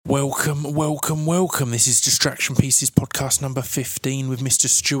Welcome. This is Distraction Pieces podcast number 15 with Mr.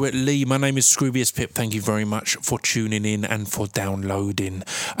 Stuart Lee. My name is Scroobius Pip. Thank you very much for tuning in and for downloading.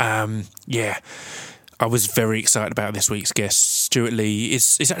 I was very excited about this week's guest. Stuart Lee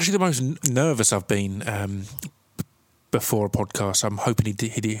is actually the most nervous I've been before a podcast. I'm hoping he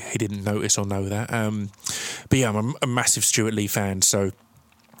didn't notice or know that. But yeah, I'm a massive Stuart Lee fan, so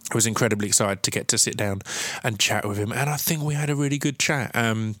I was incredibly excited to get to sit down and chat with him, and I think we had a really good chat.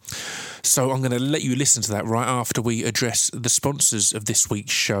 So I'm going to let you listen to that right after we address the sponsors of this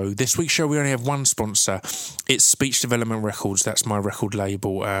week's show. This week's show, we only have one sponsor. It's Speech Development Records. That's my record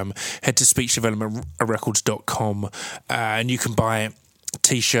label. Head to speechdevelopmentrecords.com and you can buy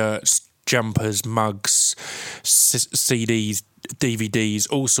T-shirts, jumpers, mugs, CDs, DVDs,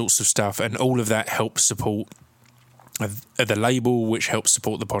 all sorts of stuff, and all of that helps support the label, which helps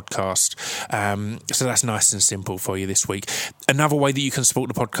support the podcast. So that's nice and simple for you this week. Another way that you can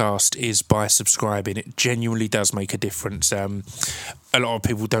support the podcast is by subscribing. It genuinely does make a difference. A lot of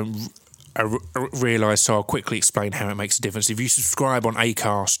people don't realise, so I'll quickly explain how it makes a difference. If you subscribe on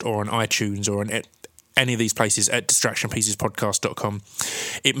Acast or on iTunes or on any of these places at distractionpiecespodcast.com,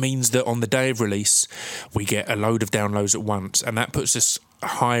 it means that on the day of release we get a load of downloads at once, and that puts us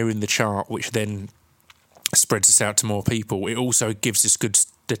higher in the chart, which then spreads us out to more people. It also gives us good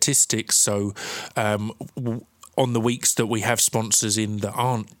statistics, so on the weeks that we have sponsors in that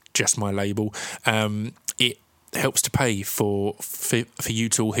aren't just my label, it helps to pay for you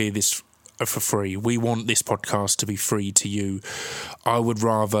to all hear this for free. We want this podcast to be free to you. I would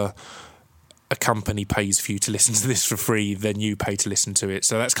rather a company pays for you to listen to this for free than you pay to listen to it.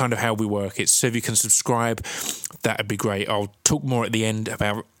 So that's kind of how we work it. So if you can subscribe, that would be great. I'll talk more at the end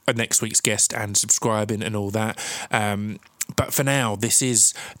about next week's guest and subscribing and all that. But for now, this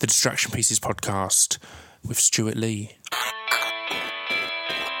is the Distraction Pieces podcast with Stuart Lee.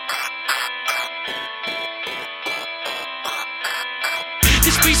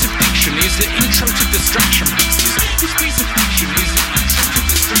 This piece of fiction is the intro to Distraction Pieces. This piece of fiction is the intro to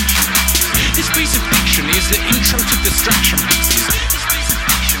Distraction Pieces. This piece of fiction is the intro to Distraction Pieces. This piece of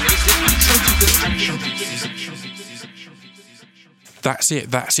fiction is the intro to Distraction Pieces. That's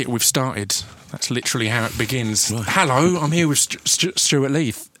it. We've started. That's literally how it begins. Right. Hello, I'm here with Stuart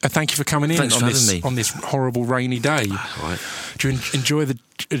Lee. Thank you for coming in on this horrible rainy day. Right. Do you enjoy the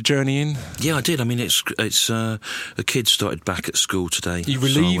journey in? Yeah, I did. I mean, it's the kids started back at school today. You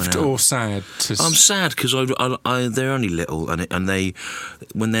relieved or sad? I'm sad because they're only little, and they,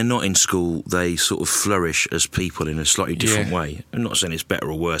 when they're not in school, they sort of flourish as people in a slightly different way. I'm not saying it's better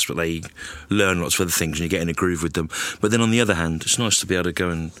or worse, but they learn lots of other things and you get in a groove with them. But then on the other hand, it's nice to be able to go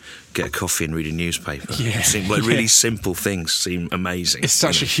and get a coffee and read a newspaper. Yeah. It seems like really simple things seem amazing. It's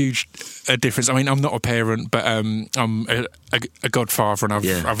such a huge difference. I mean, I'm not a parent, but I'm a godfather, and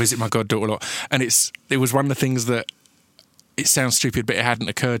I visit my goddaughter a lot. And it was one of the things that, it sounds stupid, but it hadn't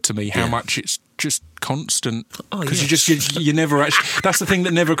occurred to me how much it's just constant. Because you never actually. That's the thing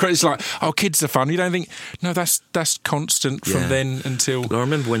that never occurs. It's like, oh, kids are fun. You don't think, no, that's constant from then until. Well, I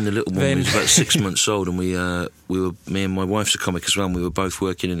remember when the little one was about 6 months old, and we were, me and my wife's a comic as well, and we were both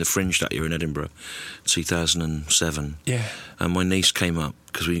working in the Fringe that year in Edinburgh, 2007. Yeah. And my niece came up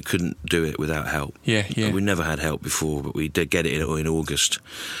because we couldn't do it without help. Yeah. And we never had help before, but we did get it in August,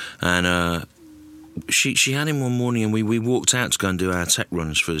 and. She had him one morning, and we walked out to go and do our tech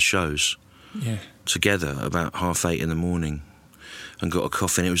runs for the shows together about 8:30 in the morning, and got a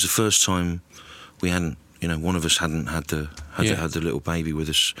coffee. And it was the first time we hadn't, one of us hadn't had the little baby with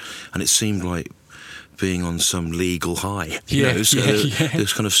us, and it seemed like being on some legal high.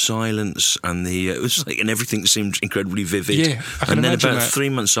 There's kind of silence, and it was like, and everything seemed incredibly vivid. Yeah, and then about 3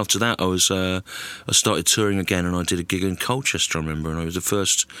 months after that, I started touring again, and I did a gig in Colchester, I remember, and I was the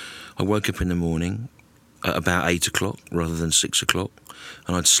first. I woke up in the morning at about 8 o'clock rather than 6 o'clock,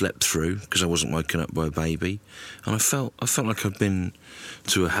 and I'd slept through because I wasn't woken up by a baby, and I felt like I'd been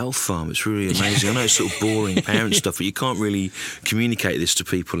to a health farm. It's really amazing. I know it's sort of boring parent stuff, but you can't really communicate this to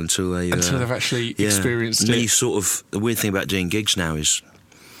people until they've actually experienced it. Sort of the weird thing about doing gigs now is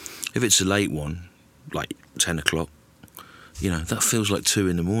if it's a late one, like 10 o'clock. That feels like 2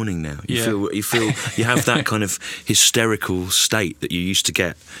 in the morning now. You feel you have that kind of hysterical state that you used to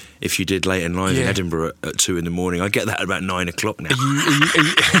get if you did late and live in Edinburgh at 2 in the morning. I get that at about 9 o'clock now.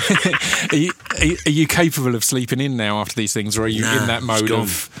 Are you capable of sleeping in now after these things, or are you in that mode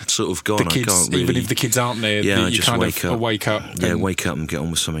of sort of gone? The kids, I can't really, even if the kids aren't there, I you just kind wake of up. wake up. Yeah, wake up and get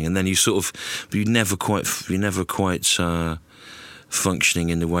on with something, and then you never quite functioning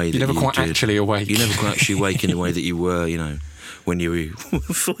in the way that you never quite did. Actually awake. You're never quite actually awake in the way that you were, when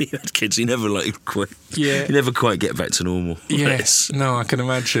before you had kids. You never you never quite get back to normal. Yes, no, I can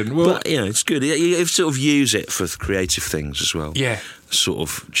imagine. Well, but it's good. You sort of use it for creative things as well. Yeah, sort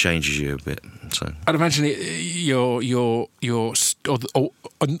of changes you a bit. So I'd imagine your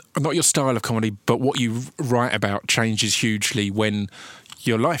not your style of comedy, but what you write about changes hugely when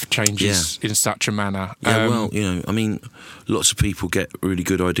your life changes in such a manner. Yeah, well, I mean, lots of people get really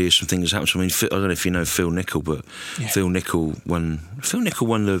good ideas from things that happen. I mean, I don't know if you know Phil Nichol, but Phil Nichol won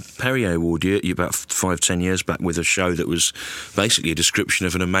the Perrier Award about 5-10 years back with a show that was basically a description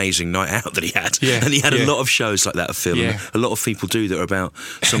of an amazing night out that he had. Yeah, and he had a lot of shows like that of Phil. Yeah. And a lot of people do that are about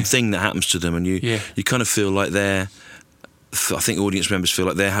something that happens to them, and you kind of feel like I think audience members feel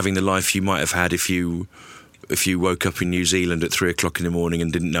like they're having the life you might have had if you woke up in New Zealand at 3 o'clock in the morning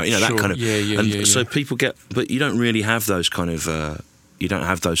and didn't know, that kind of. So people get, but you don't really have those kind of. You don't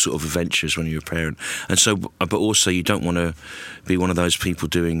have those sort of adventures when you're a parent, and so, but also you don't want to be one of those people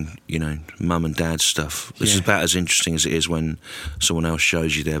doing, mum and dad stuff. This is about as interesting as it is when someone else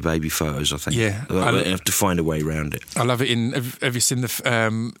shows you their baby photos. I think. Yeah, you have to find a way around it. I love it. Have you seen the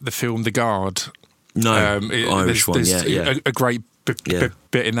film The Guard? No, Irish one. There's a great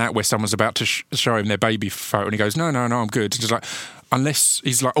bit in that where someone's about to show him their baby photo and he goes, no, I'm good. Just like, unless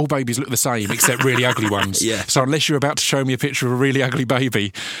he's like, all babies look the same except really ugly ones. Yeah. So unless you're about to show me a picture of a really ugly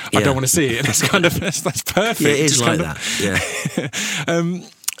baby, I don't want to see it. And it's kind of that's perfect. Yeah, it is like that. Yeah.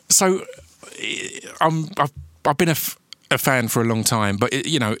 So I've been a fan for a long time, but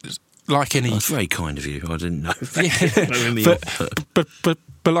like any. That's very kind of you. I didn't know.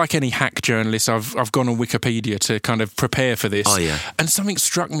 But like any hack journalist, I've gone on Wikipedia to kind of prepare for this. Oh, yeah. And something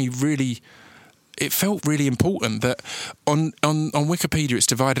struck me really. It felt really important that on Wikipedia it's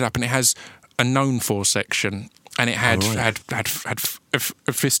divided up and it has a known for section, and it had a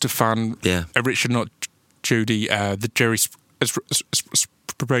Fist of Fun, a Richard Not Judy, the Jerry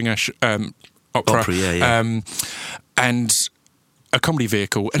Springer opera, and a comedy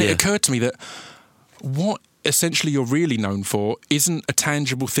vehicle. And it occurred to me that what essentially you're really known for isn't a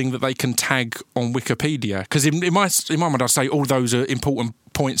tangible thing that they can tag on Wikipedia, because in my mind I say all those are important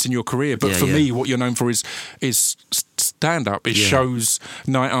points in your career, but for me what you're known for is stand-up. It shows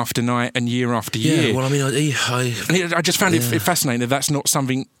night after night and year after year. Well, I mean, I just found it fascinating that that's not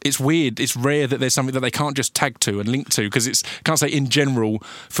something. It's weird, it's rare that there's something that they can't just tag to and link to, because it's can't say in general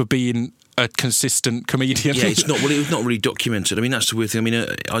for being a consistent comedian. Yeah, it was not really documented. I mean, that's the weird thing. I mean,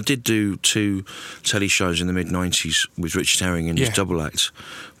 I did do 2 telly shows in the mid-90s with Richard Herring and his double act,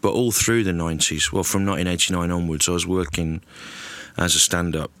 but all through the 90s, well, from 1989 onwards, I was working as a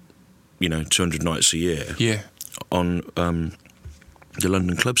stand-up, 200 nights a year on the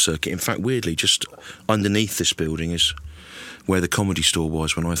London club circuit. In fact, weirdly, just underneath this building is where the Comedy Store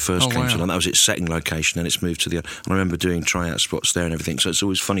was when I first came to London. That was its second location, and it's moved to the other. And I remember doing tryout spots there and everything. So it's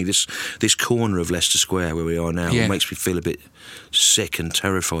always funny, this corner of Leicester Square where we are now makes me feel a bit sick and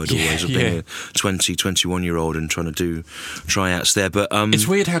terrified always of being a 20, 21-year-old and trying to do tryouts there. But it's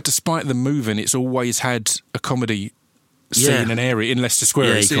weird how, despite the moving, it's always had a comedy scene and area in Leicester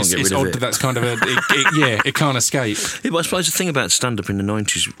Square. It's odd that that's kind of it can't escape. Yeah, but I suppose the thing about stand-up in the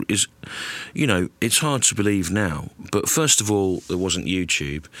 90s is, it's hard to believe now, but first of all, there wasn't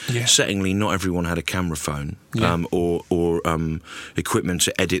YouTube. Yeah. Secondly, not everyone had a camera phone or equipment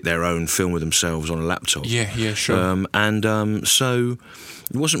to edit their own film with themselves on a laptop. Yeah, sure. So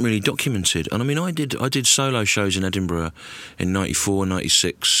it wasn't really documented. And I mean, I did solo shows in Edinburgh in 94,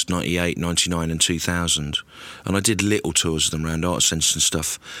 96, 98, 99 and 2000. And I did little tours of them around art centres and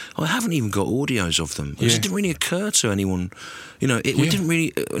stuff. I haven't even got audios of them. Because it didn't really occur to anyone. We didn't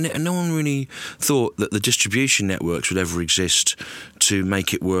really. No one really thought that the distribution networks would ever exist to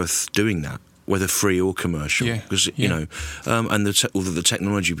make it worth doing that, whether free or commercial. Because and although the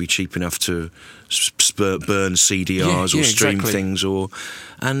technology would be cheap enough to burn CDRs or stream things,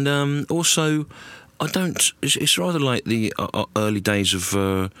 also. It's rather like the early days of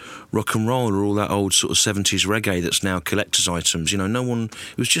rock and roll, or all that old sort of 70s reggae that's now collector's items. No one.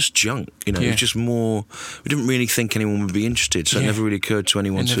 It was just junk. It was just more. We didn't really think anyone would be interested, so it never really occurred to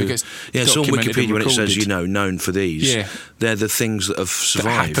anyone to. So on Wikipedia when it says known for these, they're the things that have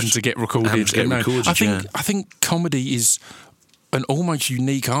survived. That happen to get recorded. I think comedy is an almost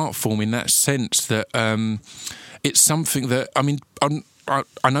unique art form in that sense that it's something that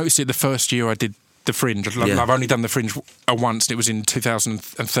I noticed it the first year I did the Fringe. I've only done the Fringe once, and it was in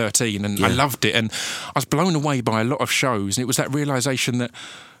 2013, and I loved it, and I was blown away by a lot of shows, and it was that realisation that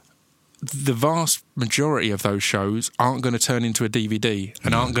the vast majority of those shows aren't going to turn into a DVD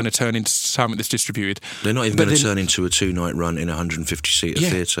and aren't going to turn into something that's distributed. They're not even going to turn into a 2-night run in a 150-seater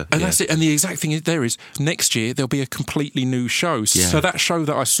theatre. And that's it. And the exact thing is next year there'll be a completely new show. Yeah. So that show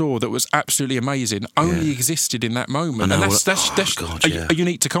that I saw that was absolutely amazing only existed in that moment. And that's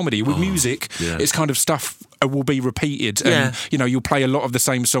unique to comedy. With music, it's kind of stuff will be repeated, and you'll play a lot of the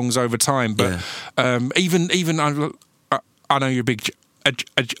same songs over time. But even I know you're a big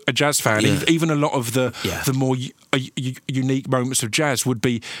a jazz fan. Even a lot of the more unique moments of jazz would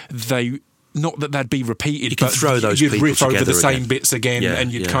be not that they'd be repeated, but throw those you'd riff over the same again. bits again,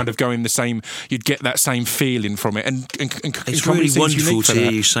 and you'd kind of go in the same. You'd get that same feeling from it, and it's really wonderful to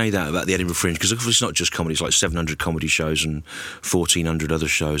hear you say that about the Edinburgh Fringe, because it's not just comedy. It's like 700 comedy shows and 1,400 other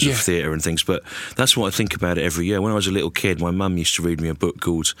shows of theatre and things. But that's what I think about it every year. When I was a little kid, my mum used to read me a book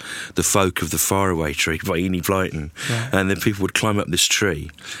called "The Folk of the Faraway Tree" by Enid Blyton, and then people would climb up this tree,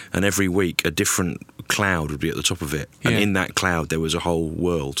 and every week a different cloud would be at the top of it, and in that cloud there was a whole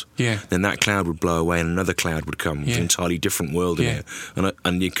world. Then that cloud would blow away and another cloud would come with an entirely different world in it,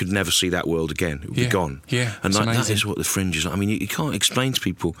 and you could never see that world again. It would be gone. And that is what the Fringe is like. I mean, you can't explain to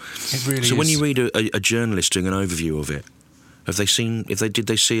people. It really so is. When you read a journalist doing an overview of it, did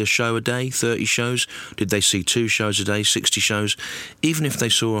they see a show a day, 30 shows? Did they see 2 shows a day, 60 shows? Even if they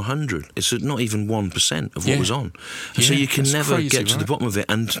saw 100, it's not even 1% of what was on. And so you can never get to the bottom of it.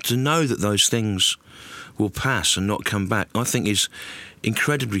 And to know that those things will pass and not come back, I think is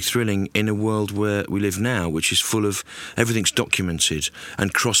incredibly thrilling in a world where we live now, which is full of everything's documented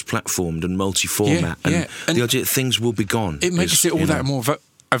and cross-platformed and multi-format, and the idea that things will be gone. It makes it all that more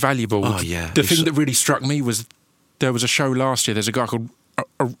valuable. The thing that really struck me was there was a show last year. There's a guy called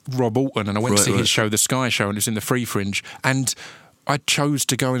Rob Alton, and I went to see his show, The Sky Show, and it was in the Free Fringe, and I chose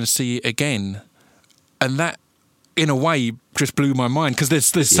to go and see it again, and that, in a way, just blew my mind, because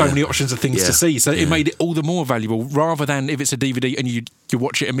there's so many options of things to see, so it made it all the more valuable, rather than if it's a DVD and you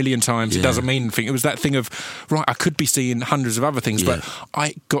watch it a million times, it doesn't mean anything. It was that thing of, right, I could be seeing hundreds of other things, but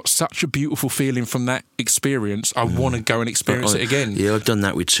I got such a beautiful feeling from that experience. I want to go and experience it again. Yeah, I've done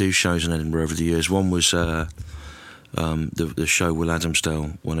that with 2 shows in Edinburgh over the years. One was the show Will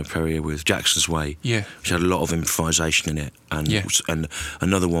Adamsdale won a Perrier with, Jackson's Way, which had a lot of improvisation in it, and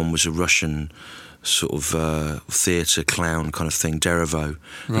another one was a Russian sort of theatre clown kind of thing, Derevo,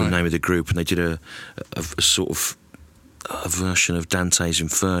 the name of the group, and they did a sort of a version of Dante's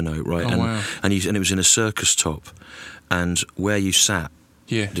Inferno, right? And it was in a circus top, and where you sat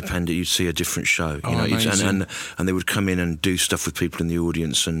depended, you'd see a different show, and they would come in and do stuff with people in the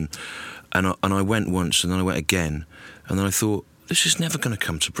audience, and I went once, and then I went again, and then I thought, this is never going to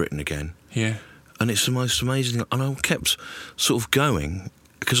come to Britain again. And it's the most amazing thing, and I kept sort of going,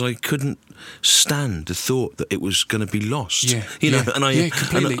 because I couldn't stand the thought that it was going to be lost. And I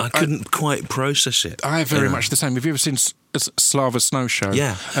couldn't quite process it. I very much the same. Have you ever seen Slava Snow Show?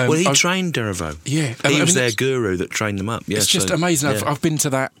 Well, he trained Derevo. He was their guru that trained them up. It's just amazing. I've been to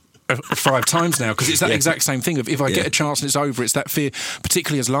that 5 times now, because it's that exact same thing of, if I get a chance and it's over, it's that fear,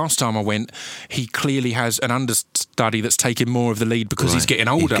 particularly as last time I went, he clearly has an understudy that's taking more of the lead because he's getting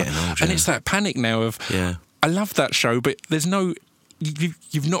older. And it's that panic now of, I love that show, but there's no...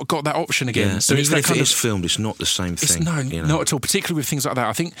 You've not got that option again. So even if it is filmed, it's not the same thing. Not at all. Particularly with things like that.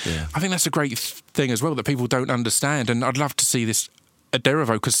 I think that's a great thing as well that people don't understand. And I'd love to see this at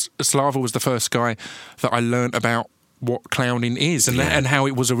Derevo, because Slava was the first guy that I learnt about what clowning is, and how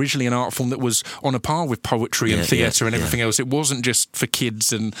it was originally an art form that was on a par with poetry and theatre and everything else. It wasn't just for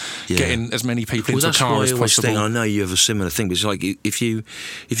kids and getting as many people into a car as possible. I know you have a similar thing, but it's like if you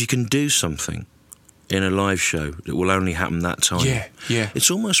can do something in a live show that will only happen that time, it's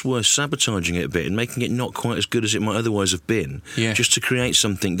almost worth sabotaging it a bit and making it not quite as good as it might otherwise have been, just to create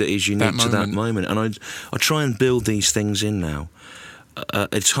something that is unique to that moment. And I try and build these things in now.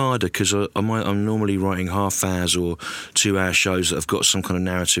 It's harder because I'm normally writing half-hours or 2-hour shows that have got some kind of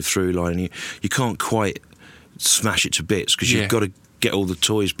narrative through line, and you can't quite smash it to bits, because you've got to get all the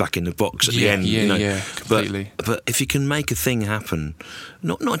toys back in the box at the end. Completely. But if you can make a thing happen,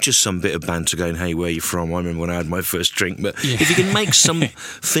 not just some bit of banter going, hey, where are you from? I remember when I had my first drink. But if you can make some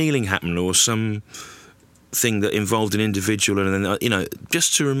feeling happen, or some thing that involved an individual, and then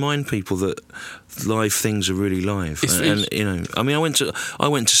just to remind people that live things are really live. I mean, I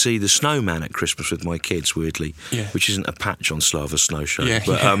went to see The Snowman at Christmas with my kids, weirdly, which isn't a patch on Slava Snow Show,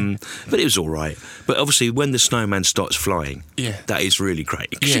 but it was all right. But obviously, when the snowman starts flying, that is really great,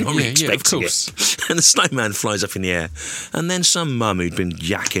 because you're not really expecting it. And the snowman flies up in the air, and then some mum who'd been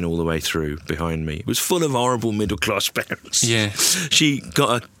yakking all the way through behind me, was full of horrible middle class parents. She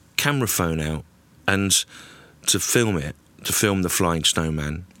got a camera phone out and to film the flying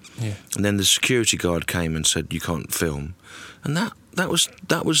snowman. Yeah. And then the security guard came and said, "You can't film," and that was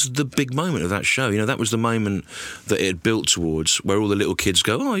the big moment of that show. You know, that was the moment that it had built towards, where all the little kids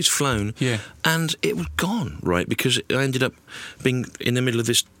go, "Oh, he's flown," and it was gone, right? Because I ended up being in the middle of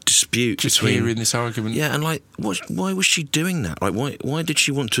this dispute, just hearing this argument. Yeah, and like, why was she doing that? Like, why did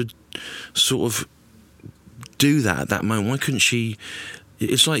she want to sort of do that at that moment? Why couldn't she?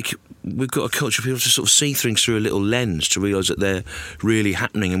 It's like we've got a culture of people to sort of see things through a little lens to realise that they're really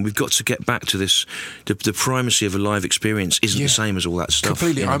happening, and we've got to get back to this. The primacy of a live experience isn't the same as all that stuff.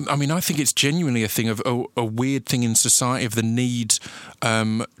 Completely. You know? I mean, I think it's genuinely a thing of a weird thing in society of the need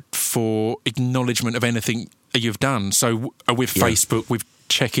for acknowledgement of anything you've done. So with Facebook, with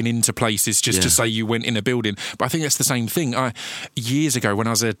checking into places just to say you went in a building. But I think that's the same thing. Years ago, when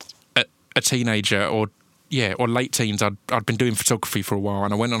I was a teenager or late teens, I'd been doing photography for a while,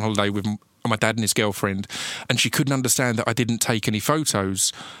 and I went on holiday with my dad and his girlfriend, and she couldn't understand that I didn't take any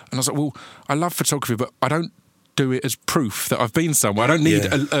photos. And I was like, well, I love photography, but I don't do it as proof that I've been somewhere. I don't need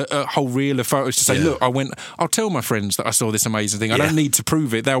a whole reel of photos to say, look, I'll tell my friends that I saw this amazing thing. I don't need to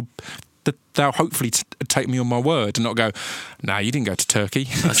prove it. They'll hopefully take me on my word and not go, "Nah, you didn't go to Turkey."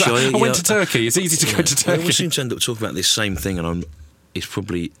 I went to Turkey. It's easy to go to Turkey. We seem to end up talking about this same thing, and it's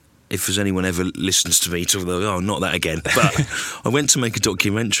probably, if there's anyone ever listens to me, not that again. But I went to make a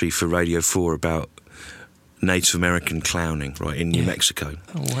documentary for Radio 4 about Native American clowning, right, in New Mexico.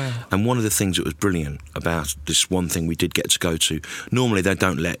 Oh, wow. And one of the things that was brilliant about this one thing we did get to go to, normally they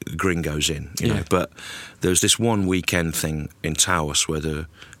don't let gringos in, you know, but there was this one weekend thing in Taos where the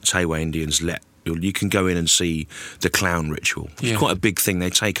Tewa Indians you can go in and see the clown ritual. It's quite a big thing.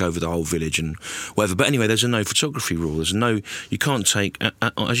 They take over the whole village and whatever. But anyway, there's a no photography rule. You can't take,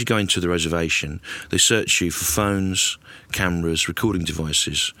 as you go into the reservation, they search you for phones, cameras, recording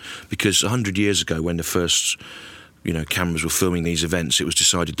devices. Because 100 years ago, when the first, cameras were filming these events, it was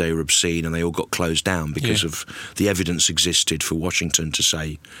decided they were obscene and they all got closed down because of the evidence existed for Washington to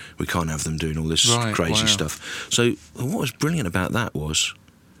say, we can't have them doing all this crazy stuff. So what was brilliant about that was,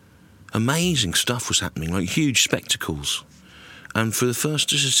 amazing stuff was happening, like huge spectacles. And for this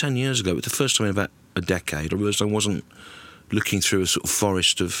is 10 years ago, but the first time in about a decade, I realised I wasn't looking through a sort of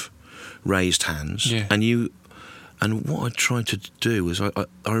forest of raised hands. Yeah. And what I tried to do was, I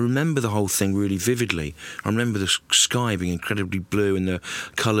remember the whole thing really vividly. I remember the sky being incredibly blue and the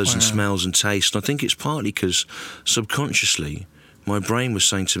colours and smells and tastes. And I think it's partly because subconsciously my brain was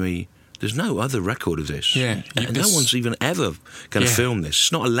saying to me, there's no other record of this. Yeah, no one's even ever going to film this.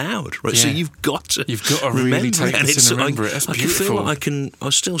 It's not allowed, right? Yeah. So you've got to really take this and remember it. That's beautiful. I feel like I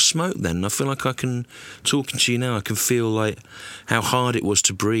still smoke then. I feel like I can, talking to you now, I can feel like how hard it was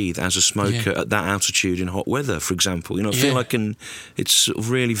to breathe as a smoker at that altitude in hot weather, for example. I feel like it's sort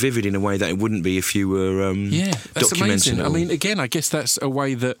of really vivid in a way that it wouldn't be if you were that's amazing. I mean, again, I guess that's a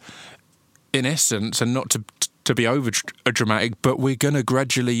way that, in essence, and not to be over dramatic, but we're going to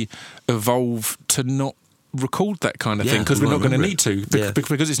gradually evolve to not record that kind of thing because we're not going to need to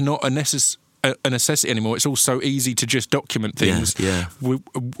because it's not a necessity anymore. It's all so easy to just document things.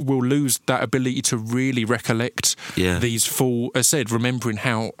 We'll lose that ability to really recollect these full, as I said, remembering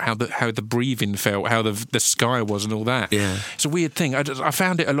how the breathing felt, how the sky was and all that. It's a weird thing. I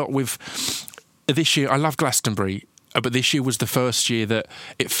found it a lot with this year. I love Glastonbury, but this year was the first year that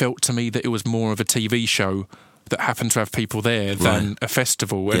it felt to me that it was more of a TV show that happened to have people there than a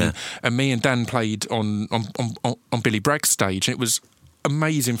festival. And me and Dan played on Billy Bragg's stage, and it was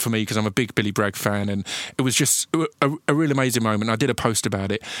amazing for me because I'm a big Billy Bragg fan, and it was just a really amazing moment. I did a post about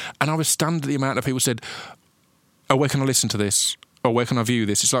it, and I was stunned at the amount of people said, "Oh, where can I listen to this? Or where can I view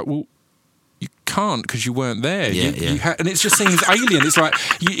this?" It's like, well, you can't because you weren't there. And it just seems alien. It's like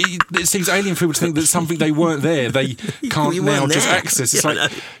it seems alien for people to think that something they weren't there, they can't now just access. It's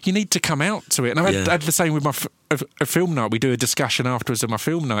like you need to come out to it. And I had the same with my film night. We do a discussion afterwards of my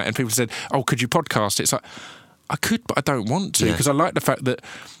film night, and people said, "Oh, could you podcast it?" It's like I could, but I don't want to because I like the fact that,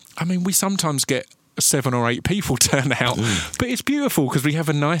 I mean, we sometimes get 7 or 8 people turn out, but it's beautiful because we have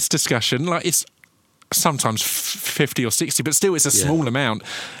a nice discussion. Like it's sometimes 50 or 60, but still it's a small amount.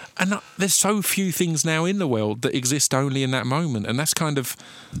 And there's so few things now in the world that exist only in that moment, and that's kind of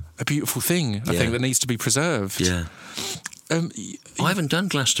a beautiful thing, I think, that needs to be preserved. Yeah. I haven't done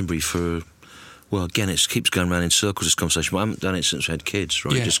Glastonbury for, well, again, it keeps going around in circles, this conversation, but I haven't done it since we had kids,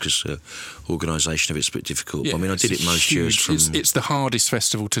 right? Just because the organisation of it's a bit difficult. I mean, I did it most years from... It's the hardest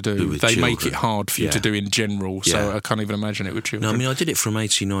festival to do. They make it hard for you to do in general, so I can't even imagine it with children. No, I mean, I did it from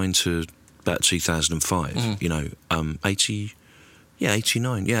 89 to about 2005, 89,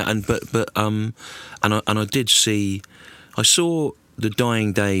 and I did see, I saw the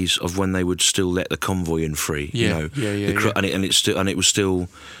dying days of when they would still let the convoy in free, and it was still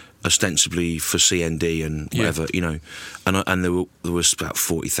ostensibly for CND and whatever, you know, and there was about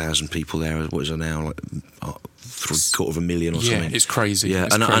 40,000 people there. What is it now, like 250,000 or something? Yeah, it's crazy. Yeah,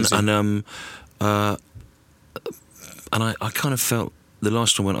 it's crazy. And I kind of felt the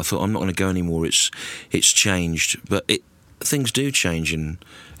last time I went, I thought I'm not going to go anymore. It's changed, but things do change in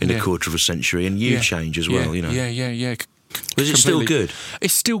a quarter of a century, and you change as well. You know. Yeah. But is it still good?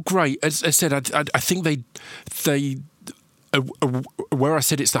 It's still great. As I said, I think they where I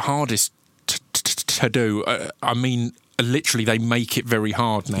said it's the hardest to do. I mean, literally, they make it very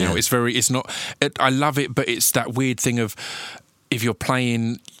hard now. Yeah. It's not. I love it, but it's that weird thing of if you're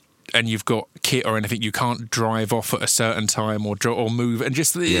playing and you've got kit or anything, you can't drive off at a certain time or move, and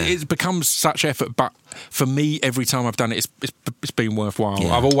just it becomes such effort. But for me, every time I've done it, it's been worthwhile.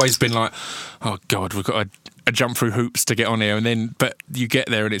 Yeah. I've always been like, oh God, we've got a jump through hoops to get on here, and then but you get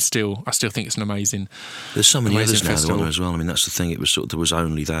there, and I still think it's an amazing. There's so many others now festival. as well. I mean, that's the thing. It was there was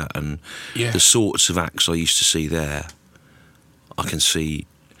only that, and the sorts of acts I used to see there, I can see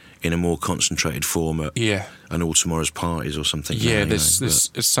in a more concentrated format. Yeah. And All Tomorrow's Parties or something. Yeah, there's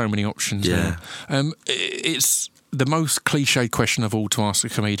so many options. Yeah. Now. It's the most cliched question of all to ask a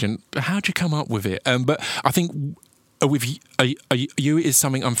comedian. How do you come up with it? But I think with you is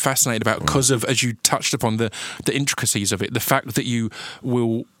something I'm fascinated about because of, as you touched upon, the intricacies of it. The fact that you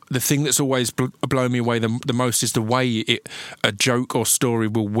will. The thing that's always blown me away the most is the way a joke or story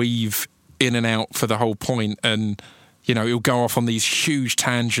will weave in and out for the whole point, and you know, it'll go off on these huge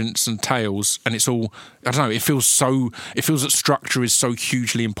tangents and tales, and it's all, I don't know, it feels that structure is so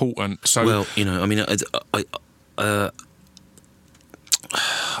hugely important. So, well, you know, I mean,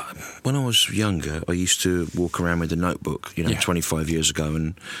 when I was younger, I used to walk around with a notebook, 25 years ago,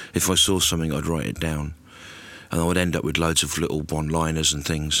 and if I saw something, I'd write it down, and I would end up with loads of little one-liners and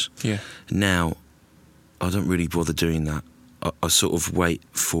things. Yeah. Now, I don't really bother doing that. I sort of wait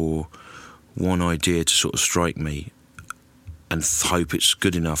for one idea to sort of strike me, and hope it's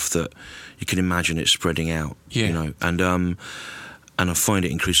good enough that you can imagine it spreading out, you know. And I find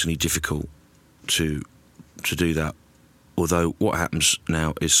it increasingly difficult to do that. Although what happens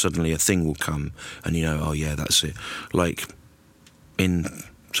now is suddenly a thing will come, and you know, oh yeah, that's it. Like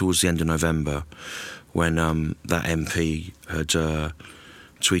towards the end of November, when that MP had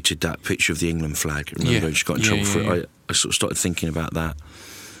tweeted that picture of the England flag. Remember, she got in trouble for it. I sort of started thinking about that,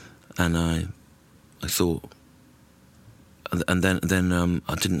 and I thought. And then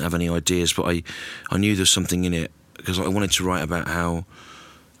I didn't have any ideas, but I knew there was something in it because I wanted to write about how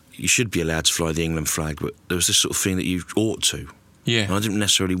you should be allowed to fly the England flag, but there was this sort of thing that you ought to. Yeah. And I didn't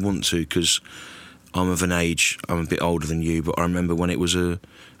necessarily want to because I'm of an age, I'm a bit older than you, but I remember when it was a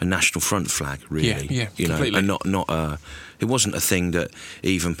National Front flag, really. Yeah, you know, completely. and not it wasn't a thing that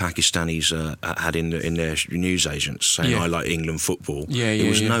even Pakistanis had in their news agents saying, I like England football. It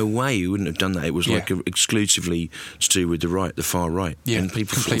was no way you wouldn't have done that. It was like exclusively to do with the far right. Yeah, and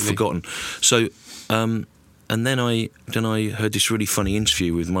people have completely. forgotten. So, and then I heard this really funny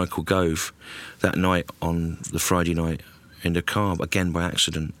interview with Michael Gove that night on the Friday night in the car, again by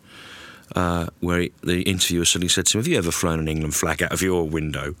accident. Where the interviewer suddenly said to him, have you ever flown an England flag out of your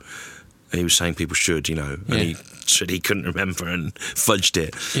window? And he was saying people should, and he said he couldn't remember and fudged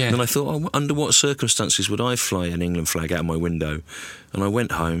it. Yeah. And I thought, under what circumstances would I fly an England flag out of my window? And I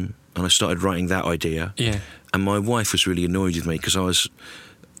went home and I started writing that idea. Yeah. And my wife was really annoyed with me because it's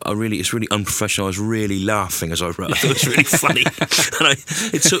really unprofessional. I was really laughing as I wrote. I thought it was really funny.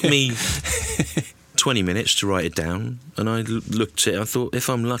 And it took me 20 minutes to write it down, and I looked at it. I thought, if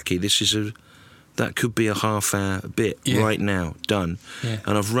I'm lucky, that could be a half-hour bit right now, done. Yeah.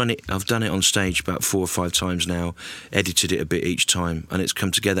 And I've done it on stage about 4 or 5 times now, edited it a bit each time, and it's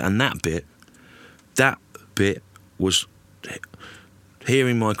come together. And that bit was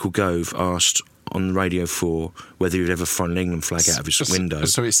hearing Michael Gove asked on Radio 4 whether he'd ever flown an England flag out of his window.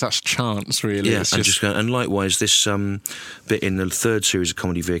 So it's such chance, really. Yeah, and likewise, this bit in the third series of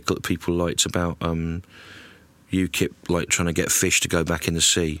Comedy Vehicle that people liked about UKIP like trying to get fish to go back in the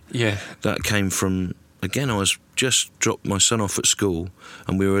sea. Yeah. That came from, again, I was just dropped my son off at school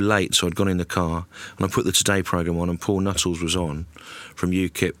and we were late, so I'd gone in the car and I put the Today programme on and Paul Nuttall was on from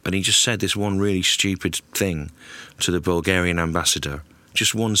UKIP, and he just said this one really stupid thing to the Bulgarian ambassador.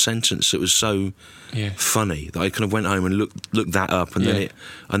 Just one sentence that was so funny that I kind of went home and looked that up, and then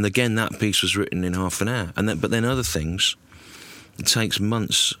again that piece was written in half an hour, but then other things, it takes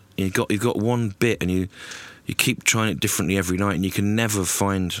months. You've got one bit, and you keep trying it differently every night, and you can never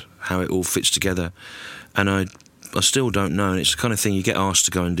find how it all fits together. And I still don't know. And it's the kind of thing you get asked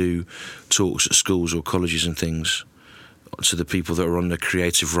to go and do talks at schools or colleges and things to the people that are on the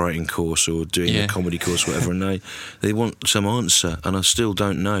creative writing course or doing the comedy course, whatever, and they want some answer, and I still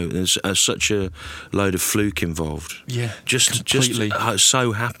don't know. There's such a load of fluke involved. Yeah, just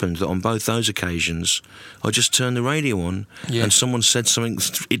so happened that on both those occasions, I just turned the radio on and someone said something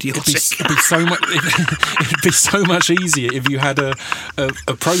idiotic. It'd be so much easier if you had a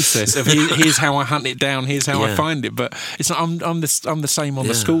process of here's how I hunt it down, here's how I find it. But it's not. I'm the same on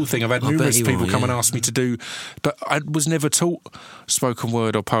the school thing. I've had numerous people come and ask me to do, but I was never taught spoken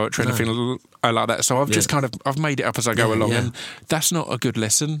word or poetry or anything like that. So I've just I've made it up as I go along, and that's not a good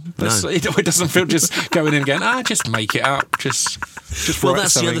lesson. It doesn't feel just going in and going, just make it up, just well, write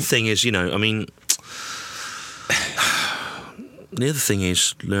that's something. the other thing is, I mean, the other thing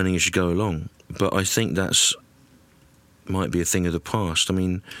is learning as you go along. But I think might be a thing of the past. I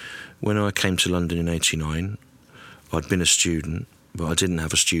mean, when I came to London in '89, I'd been a student, but I didn't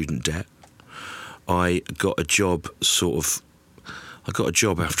have a student debt. I got a job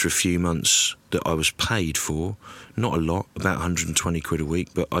after a few months that I was paid for, not a lot, about 120 quid a week,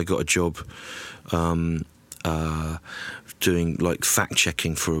 but I got a job doing like fact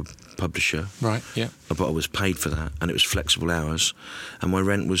checking for a publisher. Right, yeah. But I was paid for that, and it was flexible hours, and my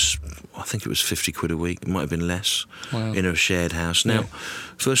rent was, I think it was 50 quid a week. It might have been less. Wow. In a shared house. Now,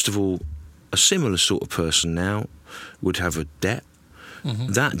 first of all, a similar sort of person now would have a debt.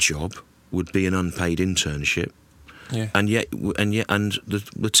 Mm-hmm. That job would be an unpaid internship. Yeah. And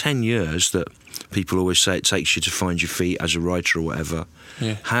the 10 years that people always say it takes you to find your feet as a writer or whatever,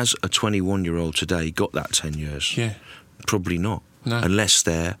 has a 21-year-old today got that 10 years? Yeah. Probably not. No. Unless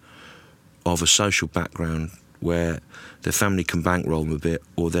they're of a social background where their family can bankroll them a bit,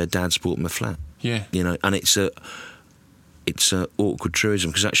 or their dad's bought them a flat. Yeah. And it's a awkward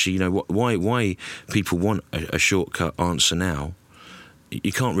truism, because actually, why people want a shortcut answer now,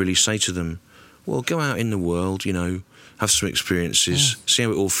 you can't really say to them, well, go out in the world, have some experiences, see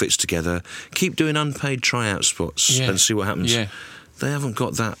how it all fits together, keep doing unpaid tryout spots and see what happens. Yeah. They haven't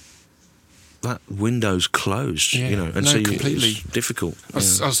got that window's closed, and so completely. It's difficult. I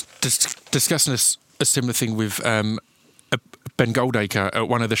was discussing a similar thing with Ben Goldacre at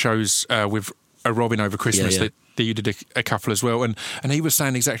one of the shows with Robin over Christmas that you did a couple as well, and he was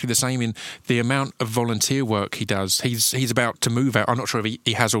saying exactly the same in the amount of volunteer work he does. He's about to move out. I'm not sure if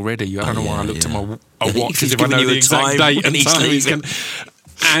he has already. I don't know why I looked at my watch as if I know the exact date and time.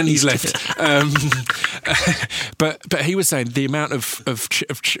 And he's left. But he was saying the amount of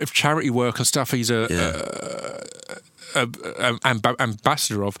charity work and stuff he's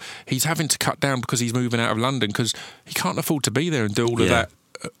ambassador of, he's having to cut down because he's moving out of London, because he can't afford to be there and do all of that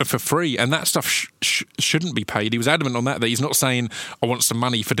for free, and that stuff shouldn't be paid. He was adamant on that he's not saying I want some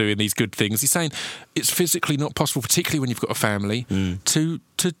money for doing these good things. He's saying it's physically not possible, particularly when you've got a family, to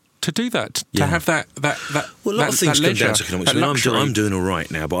do that, to have that well, a lot of things come down to economics. I'm doing all right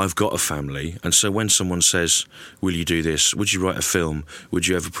now, but I've got a family, and so when someone says, will you do this, would you write a film, would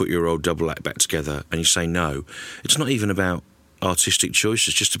you ever put your old double act back together, and you say no, it's not even about artistic choice,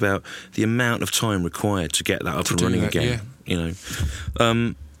 it's just about the amount of time required to get that up and running again.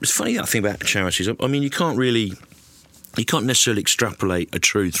 It's funny, that thing about charities. I mean, you can't necessarily extrapolate a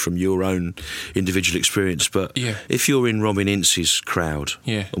truth from your own individual experience, but if you're in Robin Ince's crowd,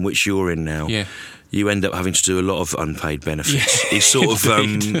 in which you're in now, you end up having to do a lot of unpaid benefits. It's sort of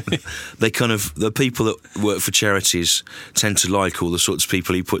the people that work for charities tend to like all the sorts of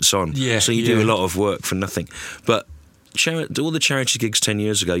people he puts on. So you do a lot of work for nothing. But all the charity gigs 10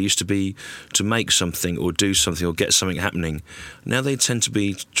 years ago used to be to make something or do something or get something happening. Now they tend to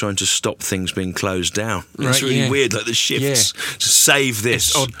be trying to stop things being closed down. It's really weird, like the shifts to save this.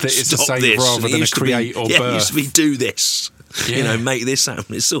 It's odd that it's stop a save this. rather than a create or birth. It used to be do this. Make this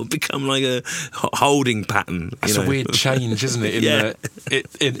happen. It's sort of become like a holding pattern. It's a weird change, isn't it?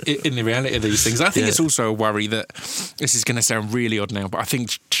 In the reality of these things, I think it's also a worry that this is going to sound really odd now, but I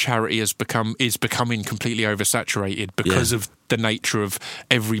think charity is becoming completely oversaturated because of the nature of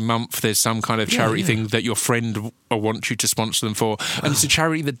every month there's some kind of charity thing that your friend wants you to sponsor them for, and it's a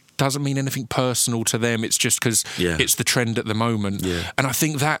charity that doesn't mean anything personal to them. It's just because it's the trend at the moment, and I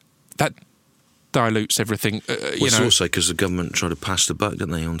think that dilutes everything. It's also because the government try to pass the buck, don't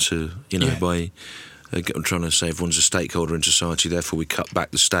they, onto by trying to say everyone's a stakeholder in society, therefore we cut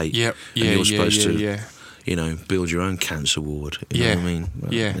back the state. And you're supposed to build your own cancer ward. You know what I mean?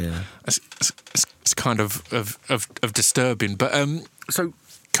 Well, It's kind of disturbing. But so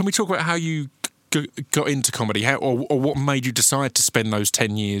can we talk about how you got into comedy, or what made you decide to spend those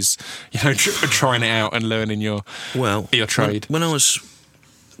 10 years, trying it out and learning your trade? When I was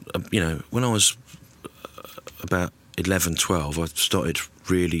about 11, 12, I started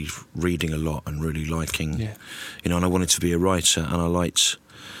really reading a lot and really liking, Yeah. and I wanted to be a writer, and I liked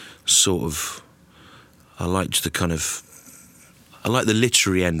the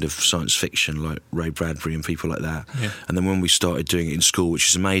literary end of science fiction, like Ray Bradbury and people like that. Yeah. And then when we started doing it in school, which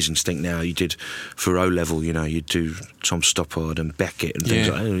is amazing to think now, you did for O-level, you'd do Tom Stoppard and Beckett and things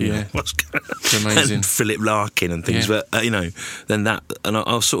like that. What's going on? It's amazing. And Philip Larkin and things. Yeah. But, then that, and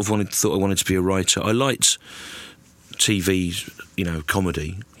I sort of thought I wanted to be a writer. I liked TV,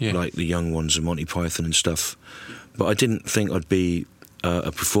 comedy, like the young ones and Monty Python and stuff. But I didn't think I'd be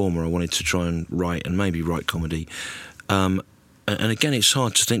a performer. I wanted to try and write, and maybe write comedy. And again, it's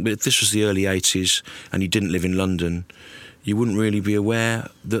hard to think, but if this was the early 80s and you didn't live in London, you wouldn't really be aware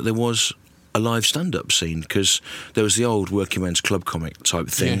that there was a live stand-up scene, because there was the old working men's club comic type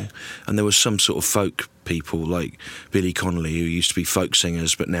thing, and there was some sort of folk people like Billy Connolly, who used to be folk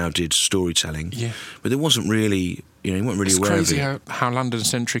singers but now did storytelling. Yeah. But there wasn't really, you weren't really aware of it. It's crazy how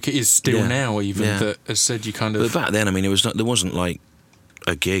London-centric it is still now, even, that, as said, you kind of... But back then, I mean, there wasn't like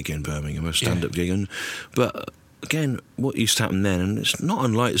a gig in Birmingham, a stand-up gig, but... Again, what used to happen then, and it's not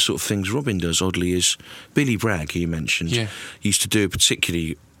unlike the sort of things Robin does, oddly, is Billy Bragg, who you mentioned, used to do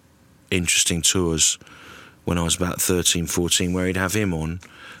particularly interesting tours when I was about 13, 14, where he'd have him on,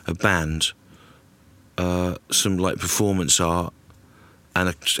 a band, some like performance art, and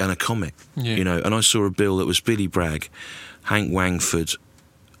a comic, And I saw a bill that was Billy Bragg, Hank Wangford,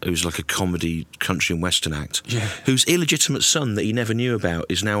 who's like a comedy country and western act, whose illegitimate son that he never knew about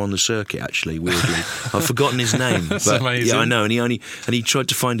is now on the circuit, actually, weirdly. I've forgotten his name. That's but amazing. Yeah, I know, and he tried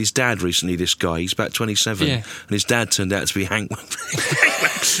to find his dad recently, this guy. He's about 27, and his dad turned out to be Hank.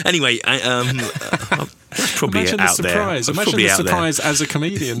 Anyway, that's probably Imagine out the there. surprise. Imagine the surprise as a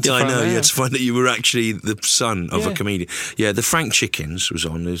comedian. Yeah, I know. You had to find that you were actually the son of a comedian. Yeah, the Frank Chickens was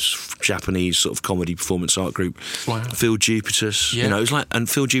on, this Japanese sort of comedy performance art group. Wow. Phil Jupitus, it was like, and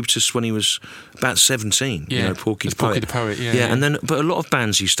Phil Jupitus when he was about 17, Porky the Poet. And then, but a lot of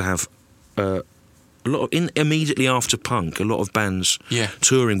bands used to have immediately after punk, a lot of bands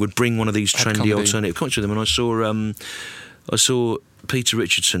touring would bring one of these trendy alternative comics with them, and I saw Peter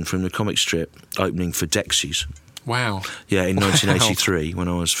Richardson from the comic strip opening for Dexys. Wow. Yeah, in 1983 when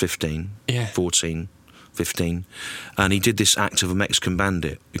I was 14, 15, and he did this act of a Mexican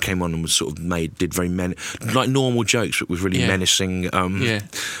bandit who came on and was sort of did very like normal jokes, but was really menacing. And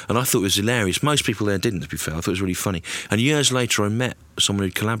I thought it was hilarious. Most people there didn't, to be fair. I thought it was really funny. And years later, I met someone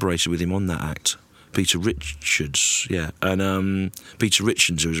who'd collaborated with him on that act, Peter Richards. Yeah, and Peter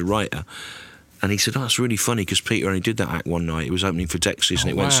Richards, who was a writer. And he said, that's really funny, because Peter only did that act one night. It was opening for Dexys,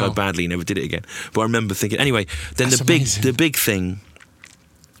 and it went so badly he never did it again. But I remember thinking, anyway, then the big thing,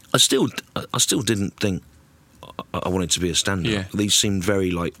 I still didn't think I wanted to be a stand-up. Yeah. These seemed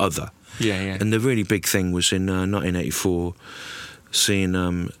very like other. Yeah. And the really big thing was in 1984, seeing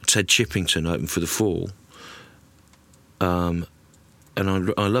Ted Chippington open for The Fall. And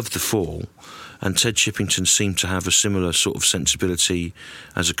I loved The Fall. And Ted Chippington seemed to have a similar sort of sensibility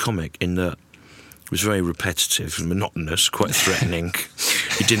as a comic, in that it was very repetitive and monotonous, quite threatening.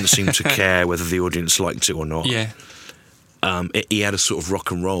 He didn't seem to care whether the audience liked it or not. Yeah. He had a sort of rock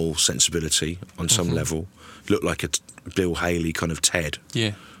and roll sensibility on some level. Looked like a Bill Haley kind of Ted.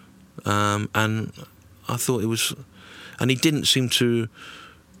 Yeah. And I thought it was... And he didn't seem to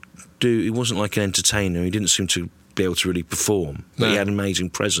he wasn't like an entertainer. He didn't seem to be able to really perform. But he had an amazing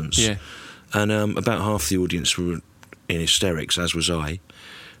presence. Yeah. And about half the audience were in hysterics, as was I.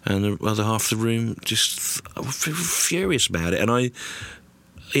 And the other half of the room just furious about it. And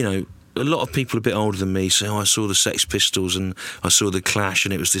a lot of people a bit older than me say, I saw the Sex Pistols and I saw the Clash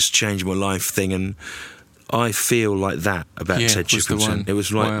and it was this change my life thing. And I feel like that about Ted Chippington. It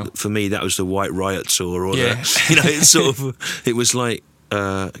was like, for me, that was the White Riot tour. Or it's sort of, it was like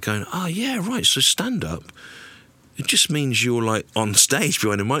going, so stand-up. It just means you're like on stage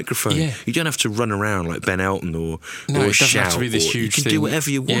behind a microphone. Yeah. You don't have to run around like Ben Elton or it doesn't shout. have to be this huge you can thing. do whatever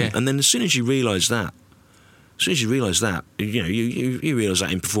you want. And then as soon as you realise that, you realise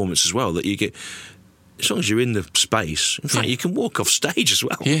that in performance as well, that you get, as long as you're in the space, in fact, you can walk off stage as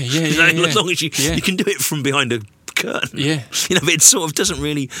well. As long as you can do it from behind a curtain. Yeah. But it sort of doesn't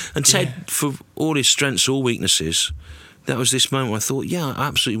really, and Ted, for all his strengths or weaknesses, that was this moment where I thought, I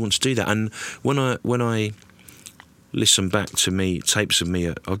absolutely want to do that. And when I listen back to tapes of me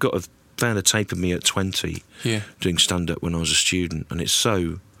I found a tape of me at 20 doing stand-up when I was a student, and it's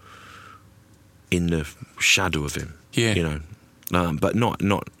so in the shadow of him, but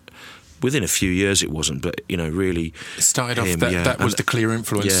not within a few years it wasn't, but really it started off that was the clear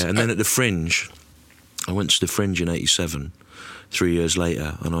influence. And then at the Fringe, I went to the Fringe in 87, 3 years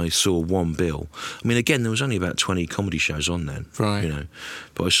later, and I saw one bill. I mean, again, there was only about 20 comedy shows on then, right? You know,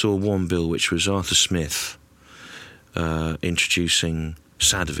 but I saw one bill which was Arthur Smith introducing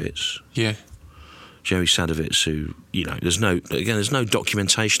Sadovitz. Yeah. Jerry Sadovitz, who, you know, there's no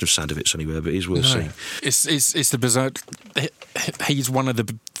documentation of Sadovitz anywhere, but he's worth seeing. It's the bizarre. He's one of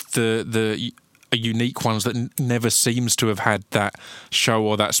the unique ones that never seems to have had that show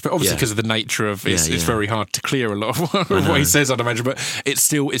or that. Obviously, because of the nature of it's very hard to clear a lot of what he says, I'd imagine. But it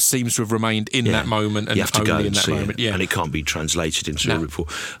seems to have remained in that moment, and you have to only go in and that see moment. it. Yeah, and it can't be translated into a report.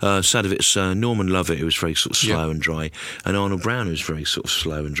 Sadovitz, Norman Lovett, who was very sort of slow and dry, and Arnold Brown, who was very sort of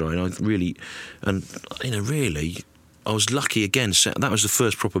slow and dry. And I was lucky again. That was the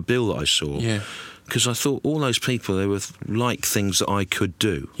first proper bill that I saw. Yeah. Because I thought all those people, they were like things that I could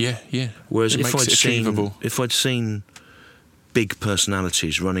do. Yeah, yeah. Whereas if I'd seen big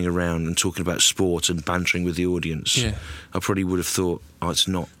personalities running around and talking about sport and bantering with the audience, I probably would have thought, it's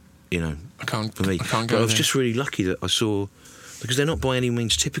not, you know, for me. But I was just really lucky that I saw, because they're not by any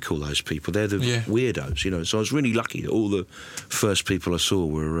means typical, those people. They're the weirdos, you know. So I was really lucky that all the first people I saw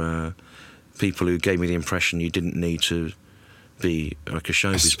were people who gave me the impression you didn't need to be like a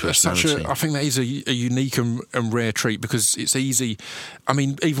showbiz personality. I think that is a unique and rare treat, because it's easy. I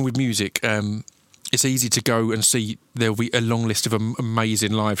mean, even with music, it's easy to go and see. There'll be a long list of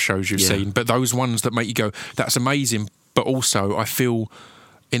amazing live shows you've seen, but those ones that make you go, "That's amazing," but also I feel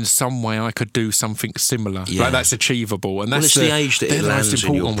in some way I could do something similar. Like that's achievable, and that's the age that it lands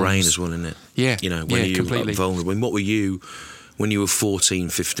in your brain ones. As well, isn't it? Yeah, you know, when you're vulnerable. I mean, what were you? When you were 14,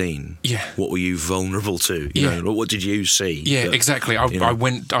 15, what were you vulnerable to? You know, what did you see? Yeah, exactly. I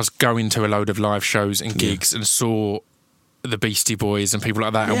was going to a load of live shows and gigs and saw the Beastie Boys and people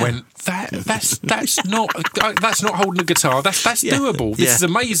like that, and went, that's not holding a guitar. That's doable. This is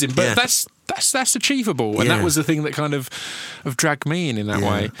amazing, but that's achievable. And that was the thing that kind of dragged me in that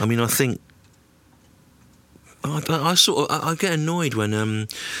way. I mean, I think. I get annoyed when I'm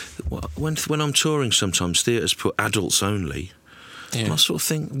touring. Sometimes theatres put adults only. And I sort of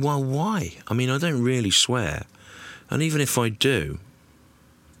think, well, why? I mean, I don't really swear, and even if I do,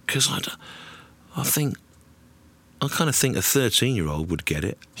 because I kind of think a 13-year-old would get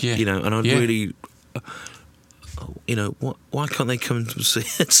it. Yeah. You know, and I'd really. You know, why can't they come and see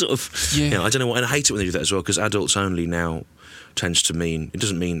it? Sort of. Yeah. You know, I don't know why. And I hate it when they do that as well, because adults only now tends to mean, it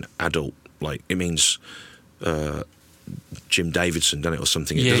doesn't mean adult, like it means. Jim Davidson done it or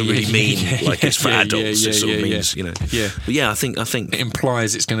something. It doesn't really mean like it's for adults. It sort of means, you know. Yeah. But I think it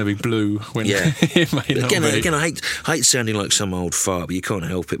implies it's going to be blue when it may not be. Again, I hate sounding like some old fart, but you can't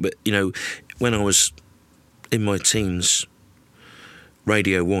help it. But you know, when I was in my teens,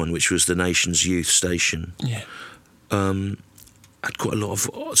 Radio 1, which was the nation's youth station, had quite a lot of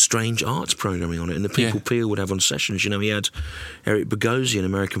strange arts programming on it, and the people Peel would have on sessions. You know, he had Eric Bogosian, an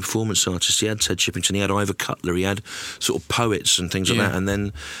American performance artist. He had Ted Chippington. He had Ivor Cutler. He had sort of poets and things like that. And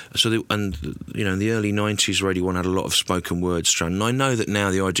then, you know, in the early 90s, Radio 1 had a lot of spoken word strand. And I know that now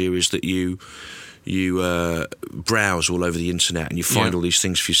the idea is that you browse all over the internet and you find all these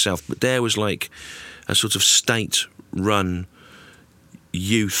things for yourself. But there was like a sort of state-run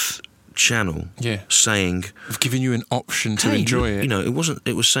youth channel saying, giving you an option to enjoy it. You know,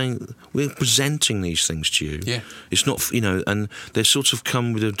 it was saying we're presenting these things to you. Yeah. It's not, you know, and they sort of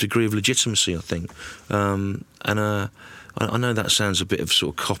come with a degree of legitimacy, I think. I know that sounds a bit of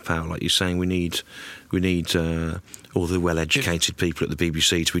sort of cop out, like you're saying we need all the well-educated people at the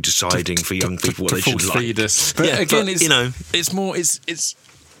BBC to be deciding for young people what they should like. Feed us. But again, it's, you know, it's more it's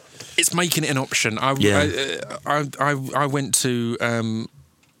making it an option. I went to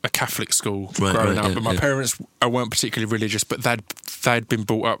a Catholic school growing up, but my parents weren't particularly religious, but they'd been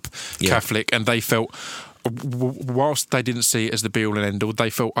brought up Catholic, and they felt, whilst they didn't see it as the be-all and end-all, they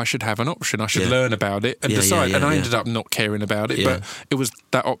felt I should have an option, I should learn about it and decide. And I ended up not caring about it, but it was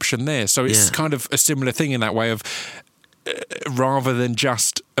that option there. So it's kind of a similar thing in that way of, rather than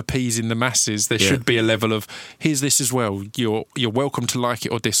just appeasing the masses, there should be a level of, here's this as well, you're welcome to like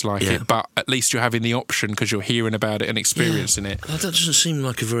it or dislike it, but at least you're having the option because you're hearing about it and experiencing it. That doesn't seem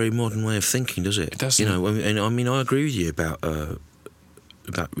like a very modern way of thinking, does it? It doesn't. You know, I mean, I agree with you about you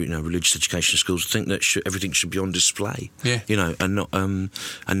know, religious education schools. I think that everything should be on display. Yeah. You know, and not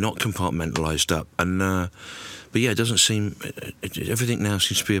compartmentalised up. And But yeah, it doesn't seem. Everything now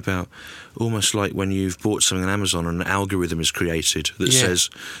seems to be about almost like when you've bought something on Amazon and an algorithm is created that says,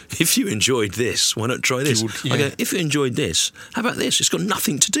 if you enjoyed this, why not try this? I go, if you enjoyed this, how about this? It's got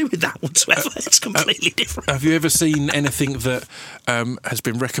nothing to do with that whatsoever. It's completely different. Have you ever seen anything that has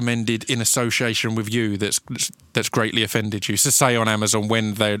been recommended in association with you that's greatly offended you? So say on Amazon,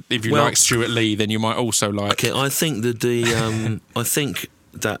 if you like Stuart Lee, then you might also like. Okay, I think that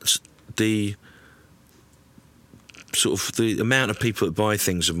the sort of the amount of people that buy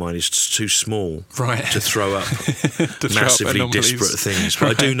things of mine is too small to throw up massively disparate things. But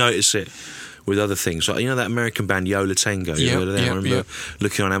I do notice it with other things. Like, that American band Yo La Tengo, you heard of them? I remember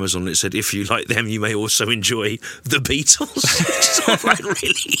looking on Amazon and it said, if you like them, you may also enjoy the Beatles. It's not like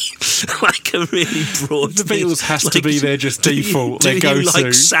a really broad The Beatles has to be their just default, their go-to. Do you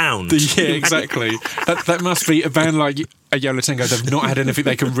like sound? Yeah, exactly. That must be a band like Yo La Tengo. They've not had anything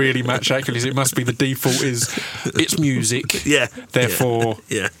they can really match accurately. So it must be the default is it's music. Yeah. Therefore,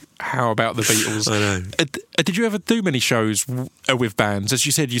 how about the Beatles? I know. Did you ever do many shows with bands? As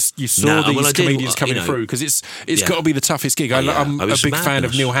you said, you saw these comedians coming through, because it's got to be the toughest gig. I'm a big fan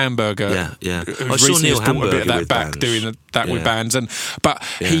of Neil Hamburger. Yeah. I saw Neil Hamburger a bit of that back doing that with bands, but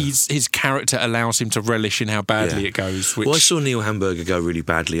his character allows him to relish in how badly it goes. Well, I saw Neil Hamburger go really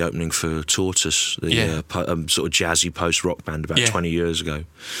badly opening for Tortoise, the sort of jazzy post-rock band about 20 years ago.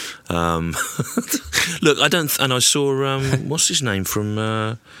 Look, and I saw what's his name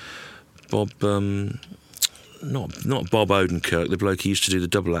from Bob. Not Bob Odenkirk, the bloke he used to do the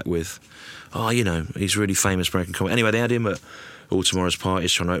double act with. Oh, he's a really famous American comic. Anyway, they had him at All Tomorrow's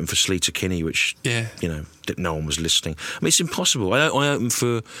Parties trying to open for Sleater Kinney, which, no one was listening. I mean, it's impossible. I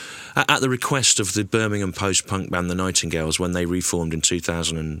opened at the request of the Birmingham post-punk band The Nightingales when they reformed in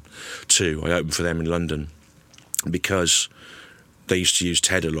 2002. I opened for them in London because they used to use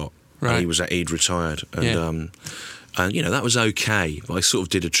Ted a lot. Right. And he'd retired. And, and that was okay. I sort of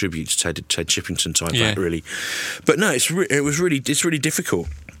did a tribute to Ted Chippington type act, really. But no, it's really difficult.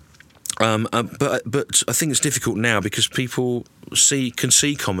 But I think it's difficult now because people can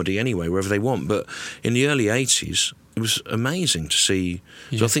see comedy anyway wherever they want. But in the early 80s, it was amazing to see.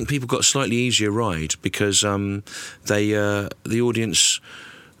 So I think people got a slightly easier ride because the audience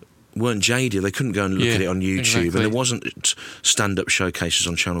weren't jaded. They couldn't go and look at it on YouTube, exactly. And there wasn't stand-up showcases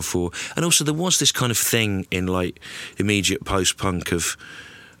on Channel 4. And also there was this kind of thing in like immediate post-punk of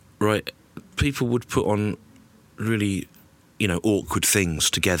people would put on really awkward things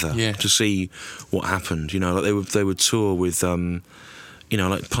together to see what happened. Like they would tour with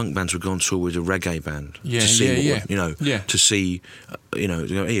like punk bands would go on tour with a reggae band to see to see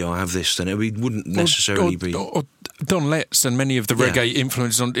here I have this, then it wouldn't necessarily be. Don Letts and many of the reggae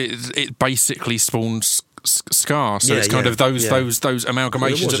influences on it basically spawned Ska, so it's kind of those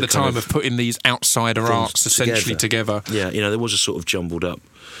amalgamations at the time of putting these outsider arts essentially together. Yeah, there was a sort of jumbled up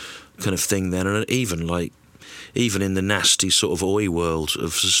kind of thing then, and even in the nasty sort of oi world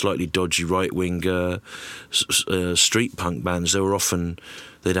of slightly dodgy right-wing street punk bands,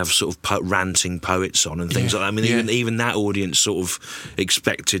 they'd have sort of ranting poets on and things like that. I mean, even that audience sort of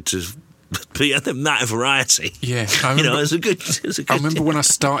expected to be that variety. Yeah, I remember when I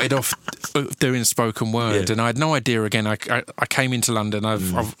started off doing spoken word, and I had no idea. Again, I came into London.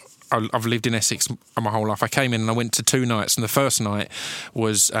 I've lived in Essex my whole life. I came in and I went to 2 nights, and the first night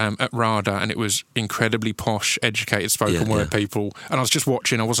was at RADA, and it was incredibly posh, educated spoken word people. And I was just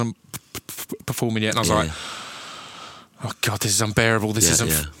watching. I wasn't performing yet, and I was like, "Oh God, this is unbearable. This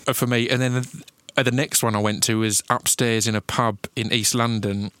isn't for me." And then the next one I went to was upstairs in a pub in East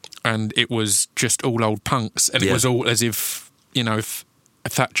London, and it was just all old punks, and it was all as if if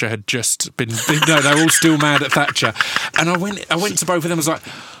Thatcher had just been. No, they were all still mad at Thatcher. And I went to both of them. I was like,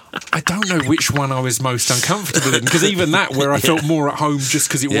 I don't know which one I was most uncomfortable in, because even that, where I felt more at home just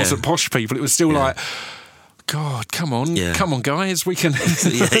because it wasn't posh people, it was still like, God, come on, guys, we can.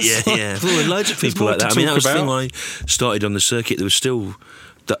 Well, loads of people like that. I mean, that was the thing when I started on the circuit. There was still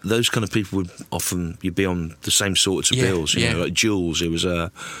those kind of people you'd be on the same sorts of bills. Like Jules, it was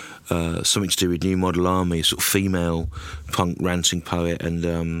something to do with New Model Army, sort of female punk ranting poet, and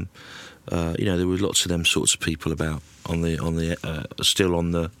there were lots of them sorts of people about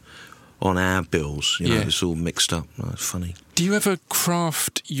on our bills. It's all mixed up. It's funny. Do you ever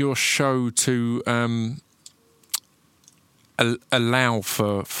craft your show to allow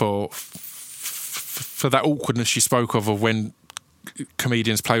for that awkwardness you spoke of when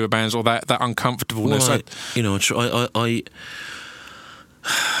comedians play with bands, or that uncomfortableness? Well,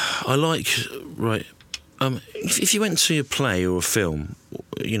 I like if you went to a play or a film,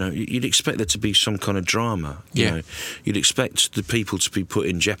 you'd expect there to be some kind of drama. You'd expect the people to be put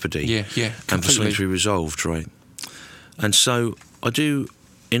in jeopardy. Completely. And for something to be resolved, right? And so I do,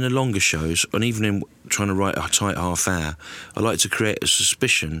 in the longer shows, and even in trying to write a tight half hour, I like to create a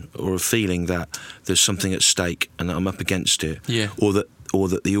suspicion or a feeling that there's something at stake and that I'm up against it, or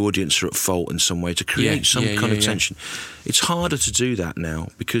that the audience are at fault in some way, to create some kind of tension. It's harder to do that now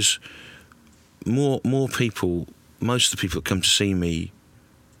because more people, most of the people that come to see me,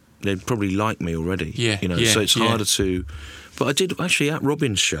 they probably like me already. So it's harder to. But I did actually at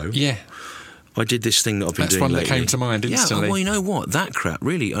Robin's show. Yeah. I did this thing that I've been That's doing one lately. that came to mind instantly. Yeah, well, you know what? That crap,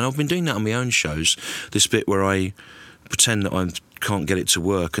 really. And I've been doing that on my own shows, this bit where I pretend that I can't get it to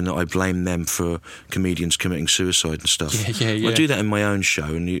work and that I blame them for comedians committing suicide and stuff. Yeah. I do that in my own show,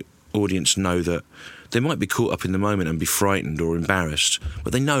 and the audience know that they might be caught up in the moment and be frightened or embarrassed,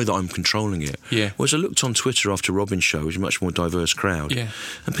 but they know that I'm controlling it. Yeah. Whereas I looked on Twitter after Robin's show, which was a much more diverse crowd,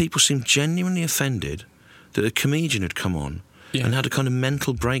 and people seemed genuinely offended that a comedian had come on and had a kind of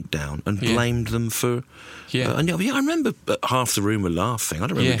mental breakdown and blamed them for... I remember half the room were laughing. I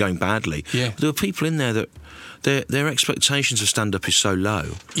don't remember it going badly. But there were people in there that their expectations of stand-up is so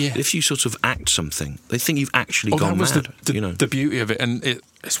low. That if you sort of act something, they think you've actually gone mad. That was the beauty of it, and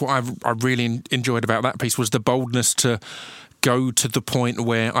it's what I really enjoyed about that piece was the boldness to go to the point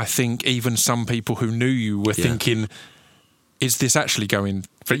where I think even some people who knew you were thinking, is this actually going...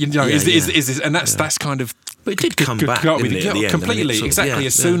 Is this... And that's kind of... But it did come back, didn't it, at the end? Completely, exactly.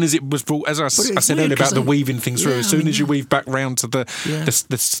 As soon as it was brought... As I said earlier about the weaving things through, as soon as you weave back round to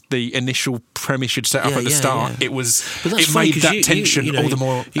the initial premise you'd set up at the start, it was... It made that tension all the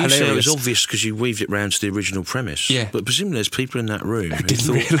more hilarious. You say it was obvious because you weaved it round to the original premise. But presumably there's people in that room who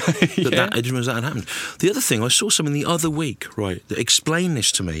thought that had happened. The other thing, I saw something the other week, right, that explained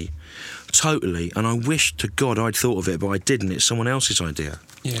this to me totally, and I wish to God I'd thought of it, but I didn't. It's someone else's idea.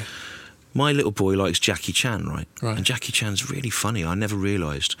 Yeah. My little boy likes Jackie Chan, right? And Jackie Chan's really funny. I never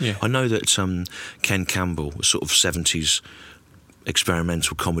realised. I know that Ken Campbell, a sort of 70s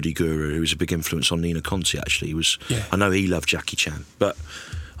experimental comedy guru who was a big influence on Nina Conti, actually. I know he loved Jackie Chan. But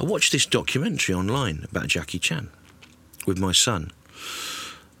I watched this documentary online about Jackie Chan with my son.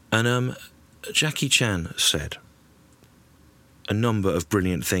 And Jackie Chan said a number of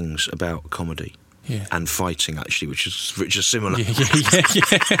brilliant things about comedy. And fighting, actually, which is similar. He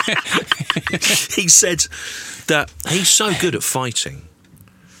said that he's so good at fighting,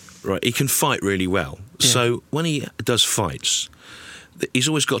 right? He can fight really well. So when he does fights, he's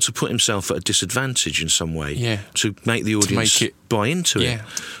always got to put himself at a disadvantage in some way to make the audience buy into it.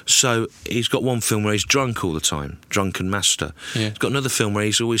 So he's got one film where he's drunk all the time, Drunken Master. He's got another film where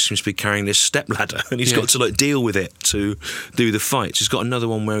he always seems to be carrying this stepladder and he's got to deal with it to do the fights. He's got another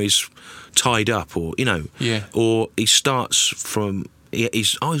one where he's tied up, or or he starts from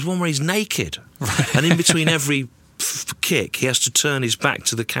he's one where he's naked, and in between every kick he has to turn his back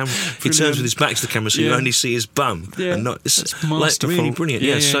to the camera. He turns with his back to the camera so you only see his bum, and not. It's masterful. Really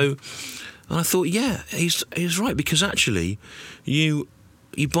brilliant. So, and I thought, he's right, because actually you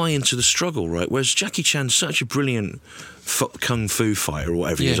buy into the struggle, right? Whereas Jackie Chan's such a brilliant kung fu fighter or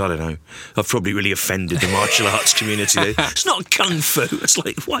whatever he is. I don't know. I've probably really offended the martial arts community there. It's not kung fu. It's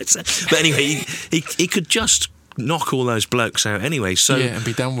like, what's that? But anyway, he could just knock all those blokes out anyway. So and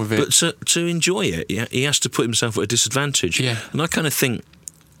be done with it. But to enjoy it, he has to put himself at a disadvantage. And I kind of think,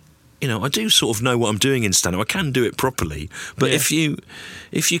 I do sort of know what I'm doing in stand-up. I can do it properly. But if you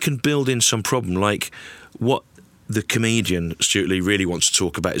can build in some problem, like what the comedian Stuart Lee really wants to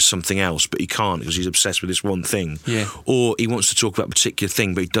talk about is something else, but he can't because he's obsessed with this one thing. Or he wants to talk about a particular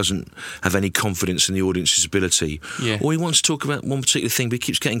thing, but he doesn't have any confidence in the audience's ability. Or he wants to talk about one particular thing, but he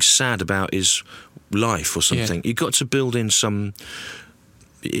keeps getting sad about his life or something. You've got to build in some...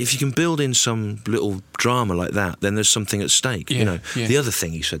 If you can build in some little drama like that, then there's something at stake. The other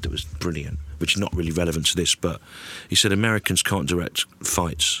thing he said that was brilliant, which is not really relevant to this, but he said Americans can't direct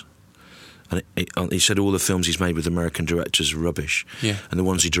fights. And he said all the films he's made with American directors are rubbish. And the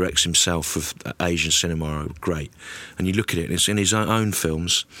ones he directs himself of Asian cinema are great. And you look at it, and it's in his own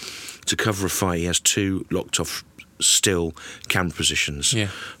films, to cover a fight, he has 2 locked-off still camera positions.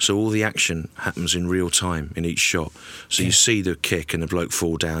 So all the action happens in real time in each shot. So you see the kick and the bloke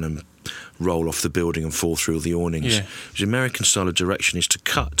fall down and roll off the building and fall through the awnings. The American style of direction is to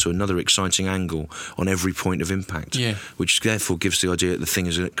cut to another exciting angle on every point of impact, which therefore gives the idea that the thing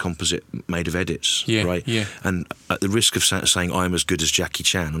is a composite made of edits, right? And at the risk of saying I'm as good as Jackie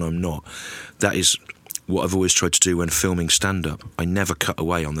Chan, and I'm not, that is what I've always tried to do when filming stand-up. I never cut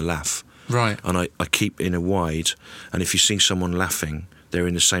away on the laugh. And I keep in a wide, and if you see someone laughing, they're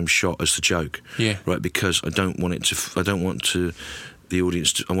in the same shot as the joke, right? Because I don't want the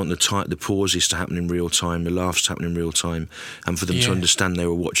audience. I want the pauses to happen in real time, the laughs to happen in real time, and for them to understand they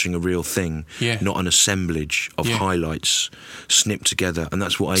were watching a real thing, not an assemblage of highlights snipped together. And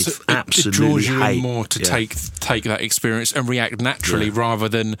that's what I absolutely draws you hate. in more to take that experience and react naturally rather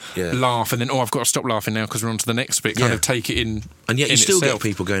than laugh and then I've got to stop laughing now because we're on to the next bit. Kind of take it in. And yet you still itself. get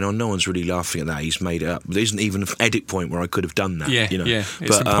people going, "Oh, no one's really laughing at that. He's made it up." There isn't even an edit point where I could have done that. Yeah, you know?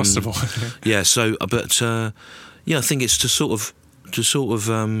 It's impossible. I think it's to sort of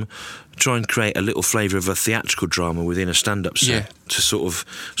try and create a little flavour of a theatrical drama within a stand-up set. To sort of,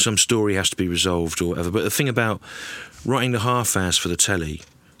 some story has to be resolved or whatever. But the thing about writing the half hours for the telly,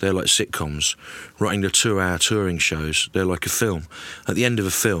 they're like sitcoms. Writing the 2-hour touring shows, they're like a film. At the end of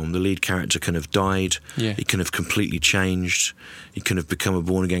a film, the lead character can have died. He can have completely changed. He can have become a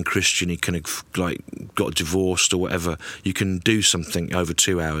born-again Christian. He can have got divorced or whatever. You can do something over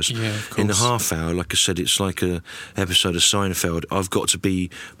 2 hours. In the half hour, like I said, it's like a episode of Seinfeld. I've got to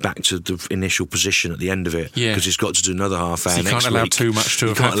be back to the initial position at the end of it because he's got to do another half hour so next week. You can't allow too much to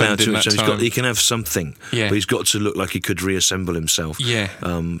have happened in that time. He can have something, but he's got to look like he could reassemble himself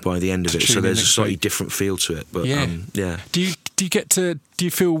by the end of it. So there's a slightly different feel to it. But Do you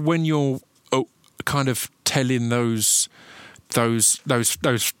feel when you're kind of telling those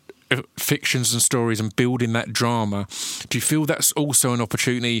fictions and stories and building that drama, do you feel that's also an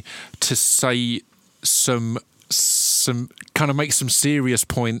opportunity to say some kind of make some serious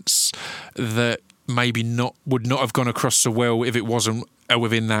points that maybe would not have gone across so well if it wasn't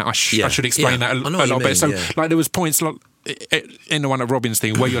within that? I should explain that a lot better. So like there was points like in the one at Robin's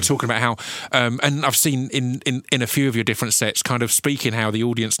thing where you're talking about how and I've seen in a few of your different sets kind of speaking how the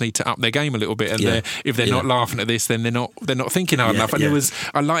audience need to up their game a little bit, and if they're not laughing at this, then they're not thinking hard enough. And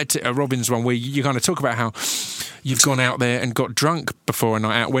I liked it at Robin's one where you kind of talk about how you've gone out there and got drunk before a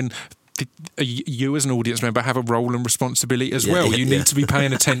night out when you as an audience member have a role and responsibility as well. You need to be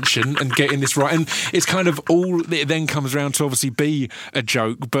paying attention and getting this right, and it's kind of all it then comes around to obviously be a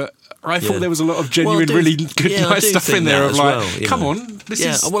joke, but I thought there was a lot of genuine really good nice stuff in there of like come on, this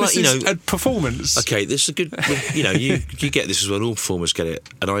is a performance. Okay, this is a good you get this as well, all performers get it,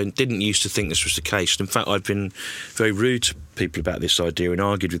 and I didn't used to think this was the case. In fact, I've been very rude to people about this idea and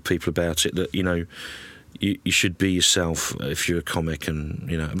argued with people about it, that you should be yourself if you're a comic, and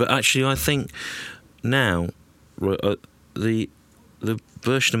but actually I think now the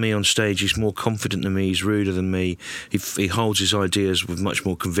version of me on stage, he's more confident than me, he's ruder than me, he holds his ideas with much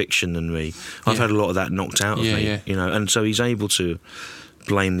more conviction than me. I've had a lot of that knocked out of me, and so he's able to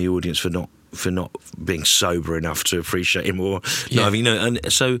blame the audience for not being sober enough to appreciate him, or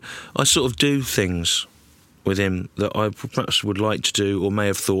and so I sort of do things with him that I perhaps would like to do or may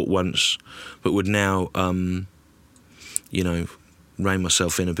have thought once, but would now, rein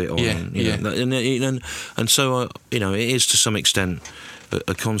myself in a bit on. And so it is to some extent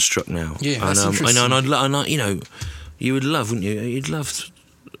a construct now. Yeah, that's interesting. And you would love, wouldn't you? You'd love.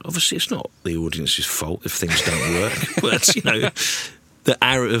 Obviously, it's not the audience's fault if things don't work, but the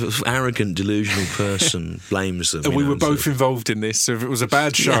arrogant, delusional person blames them. We were both involved in this, so if it was a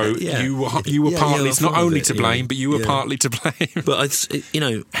bad show, you were partly. It's not only to blame, but you were partly to blame. But it's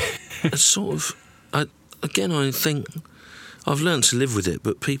sort of. I think I've learned to live with it,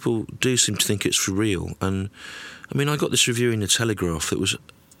 but people do seem to think it's for real. And I mean, I got this review in the Telegraph that was.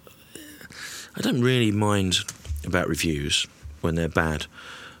 I don't really mind about reviews when they're bad,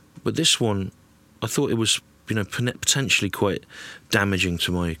 but this one, I thought it was. Potentially quite damaging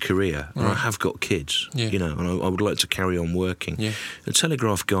to my career. And I have got kids, and I would like to carry on working. The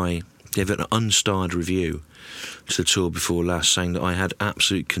Telegraph guy gave an unstarred review to the tour before last, saying that I had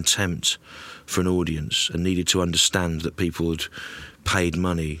absolute contempt for an audience and needed to understand that people had paid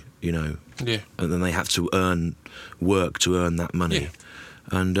money, and then they have to work to earn that money,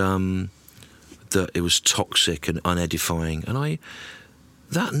 and that it was toxic and unedifying. And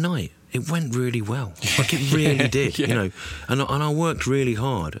that night, it went really well. Like it really did, And I worked really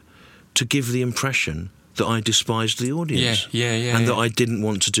hard to give the impression that I despised the audience. And that I didn't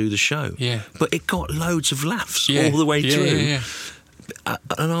want to do the show. But it got loads of laughs all the way through.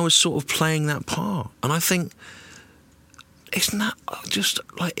 And I was sort of playing that part. And I think, isn't that just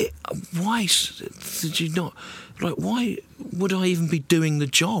like, why did you not, why would I even be doing the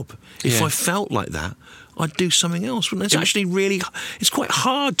job if I felt like that? I'd do something else. It's actually it's quite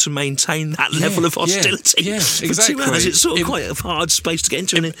hard to maintain that level of hostility. Exactly. For 2 hours. It's sort of quite a hard space to get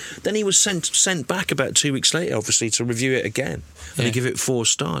into. And then he was sent back about 2 weeks later, obviously, to review it again. And he gave it 4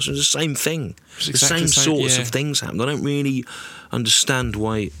 stars. It was the same thing. The same sorts of things happened. I don't really understand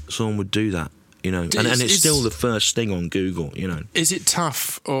why someone would do that. And it's still the first thing on Google, Is it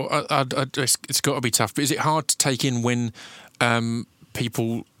tough, or it's got to be tough, but is it hard to take in when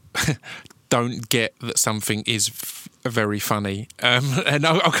people don't get that something is very funny, and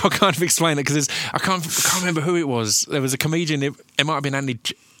I'll kind of explain it because I can't remember who it was. There was a comedian. It might have been Andy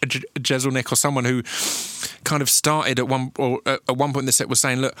Jeselnik or someone who kind of started at one point in the set was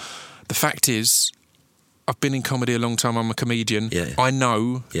saying, "Look, the fact is, I've been in comedy a long time. I'm a comedian. Yeah. I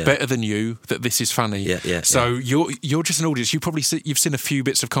know better than you that this is funny. So you're just an audience. You've seen a few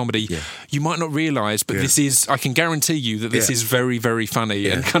bits of comedy. Yeah. You might not realise, but this is. I can guarantee you that this is very, very funny.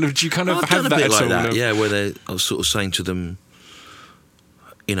 Yeah. And kind of, do you kind of I've have done a that bit at like all? that? Where I was sort of saying to them,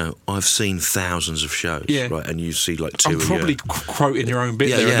 you know, I've seen thousands of shows, right? And you see like 2 a year. I'm probably quoting your own bit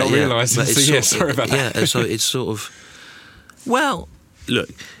there and not realising. So sorry about that. Yeah, so it's sort of, well, look,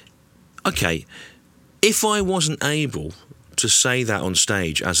 okay. If I wasn't able to say that on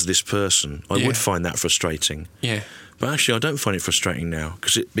stage as this person, I would find that frustrating. Yeah. But actually, I don't find it frustrating now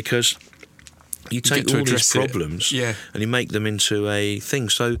because you take all these problems and you make them into a thing.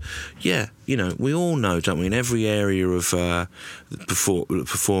 So, you know, we all know, don't we, in every area of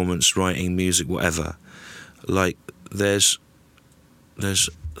performance, writing, music, whatever, like there's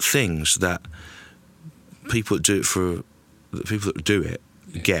things that people that do it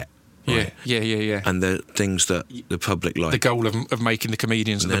get. Right. Yeah. And the things that the public like. The goal of making the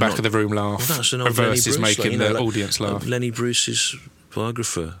comedians at the back of the room laugh versus making the audience laugh. Lenny Bruce's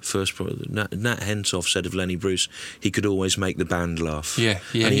biographer, Nat Hentoff said of Lenny Bruce, he could always make the band laugh. And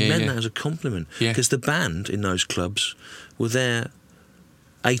he meant that as a compliment. Because the band in those clubs were there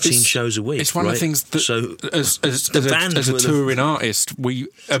 18 shows a week. It's one of the things that, so as a touring artist, me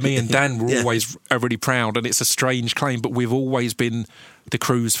and Dan were always really proud, and it's a strange claim, but we've always been the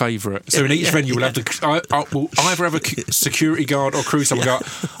crew's favourite. So in each venue, we'll have we'll either have a security guard or crew. Someone go,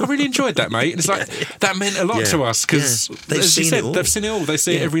 I really enjoyed that, mate. And it's like that meant a lot to us because, as you said, they've seen it all. They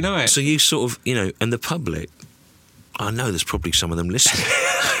see it every night. So you sort of, you know, and the public. I know there's probably some of them listening,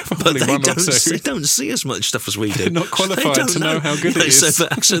 but they don't see as much stuff as we do. They're not qualified to know how good it is. So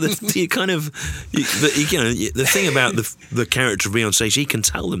you kind of, the thing about the character of me on stage, he can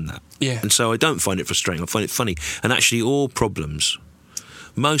tell them that. Yeah. And so I don't find it frustrating. I find it funny. And actually,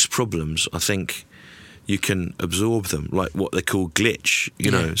 most problems, I think you can absorb them, like what they call glitch. You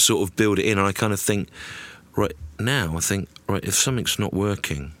know, sort of build it in. And I kind of think, right now, if something's not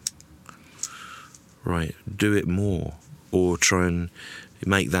working. Right, do it more, or try and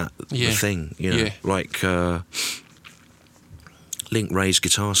make that the thing. You know, like Link Wray's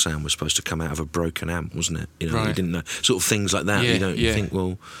guitar sound was supposed to come out of a broken amp, wasn't it? You know, you didn't know, sort of things like that. You think,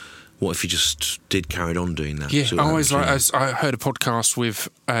 well, what if you just carried on doing that? Yeah, I heard a podcast with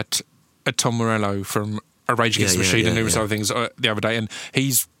Tom Morello from Rage Against the Machine and numerous other things the other day, and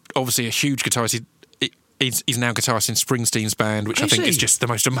he's obviously a huge guitarist. He's now guitarist in Springsteen's band, which I think is just the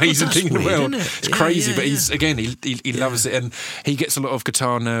most amazing thing in the world. It's crazy, but he loves it, and he gets a lot of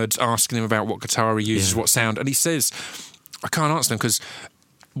guitar nerds asking him about what guitar he uses, what sound, and he says, I can't answer them because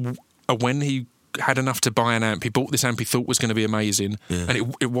when he had enough to buy an amp, he bought this amp he thought was going to be amazing,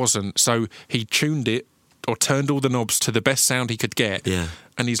 and it wasn't. So he tuned it or turned all the knobs to the best sound he could get,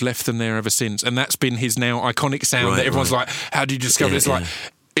 and he's left them there ever since. And that's been his now iconic sound that everyone's like, how did you discover it?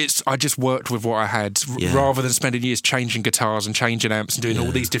 It's I just worked with what I had rather than spending years changing guitars and changing amps and doing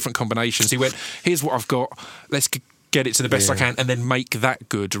all these different combinations. He went, here's what I've got, let's get it to the best I can and then make that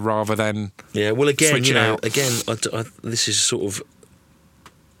good rather than switch it out. Again, this is sort of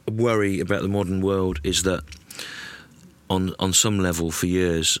a worry about the modern world, is that on some level for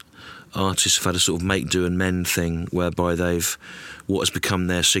years artists have had a sort of make, do and mend thing whereby what has become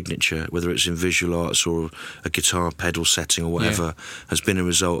their signature, whether it's in visual arts or a guitar pedal setting or whatever, has been a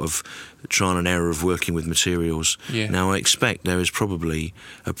result of trial and error of working with materials. Now I expect there is probably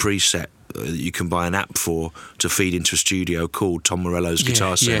a preset that you can buy an app for to feed into a studio called Tom Morello's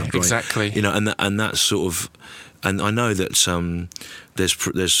guitar sound. Right? Exactly. You know, and that's sort of, and I know that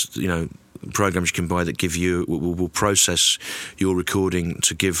there's you know, programs you can buy that give you will process your recording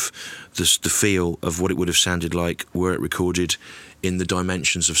to give the feel of what it would have sounded like were it recorded in the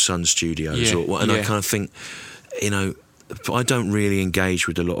dimensions of Sun Studios. I kind of think, you know, I don't really engage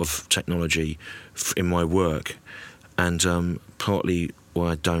with a lot of technology in my work, and partly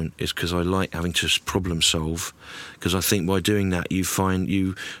why I don't is because I like having to problem solve, because I think by doing that you find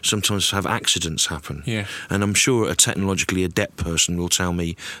you sometimes have accidents happen, and I'm sure a technologically adept person will tell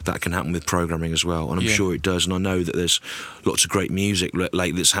me that can happen with programming as well, and I'm sure it does, and I know that there's lots of great music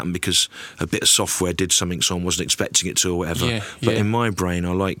like that's happened because a bit of software did something someone wasn't expecting it to or whatever, but in my brain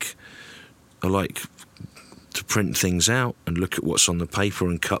I like to print things out and look at what's on the paper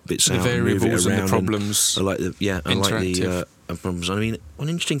and cut bits out and move it around. And the problems. I like the problems. I mean, one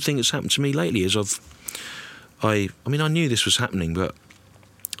interesting thing that's happened to me lately is I knew this was happening, but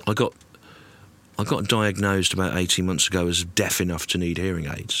I got diagnosed about 18 months ago as deaf enough to need hearing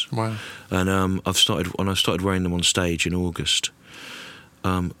aids. Wow. And I started wearing them on stage in August,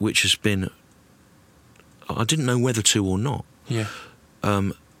 which has been, I didn't know whether to or not. Yeah.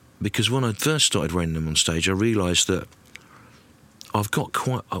 Because when I first started wearing them on stage, I realised that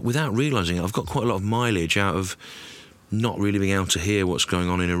without realising it, I've got quite a lot of mileage out of not really being able to hear what's going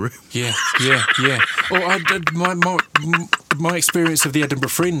on in a room. Yeah. Well, my experience of the Edinburgh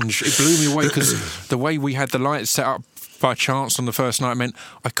Fringe, it blew me away because the way we had the lights set up by chance on the first night meant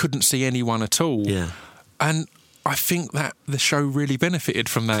I couldn't see anyone at all. Yeah. And I think that the show really benefited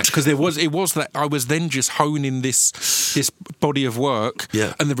from that because it was that I was then just honing this body of work,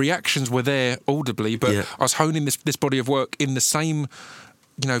 and the reactions were there audibly, but I was honing this body of work in the same,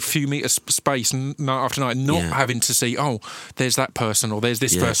 few meters space night after night, not having to see, there's that person or there's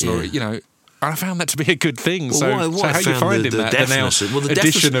this person or and I found that to be a good thing. Well, so how are you finding that? The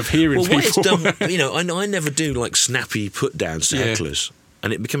addition of hearing people. It's done, I never do like snappy put downs to hecklers.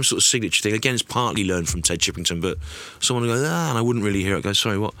 And it becomes sort of signature thing. Again, it's partly learned from Ted Chippington, but someone would go, and I wouldn't really hear it. Go,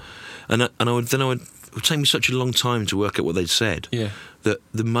 sorry, what? And it would take me such a long time to work out what they'd said. Yeah. That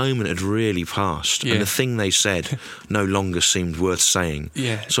the moment had really passed, and the thing they said no longer seemed worth saying.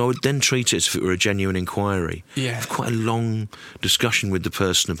 Yeah. So I would then treat it as if it were a genuine inquiry. Yeah. Have quite a long discussion with the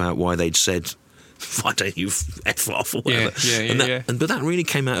person about why they'd said, "Why don't you F off?" or whatever. But that really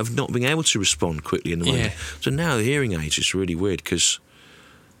came out of not being able to respond quickly in the moment. So now the hearing aids is really weird because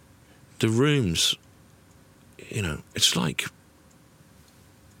the rooms, it's like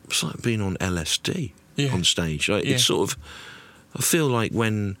being on LSD on stage. It's sort of, I feel like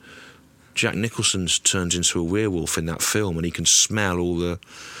when Jack Nicholson's turned into a werewolf in that film and he can smell all the,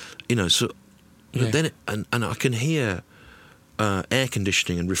 but then and I can hear air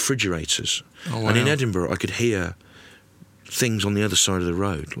conditioning and refrigerators. Oh, wow. And in Edinburgh I could hear things on the other side of the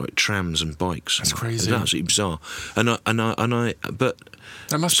road, like trams and bikes. That's crazy. It's absolutely bizarre. But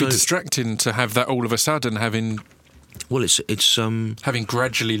that must be distracting to have that all of a sudden having. Well, it's having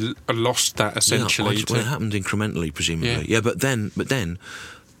gradually lost that essentially. It happened incrementally, presumably. Yeah, but then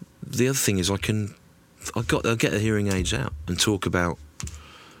the other thing is I'll get the hearing aids out and talk about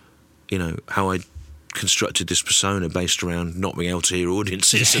how I constructed this persona based around not being able to hear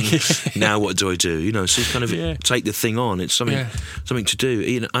audiences, and now what do I do? So it's kind of take the thing on. It's something to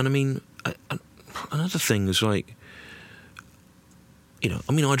do. And I mean, another thing is like,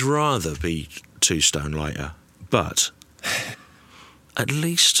 I'd rather be 2 stone lighter, but at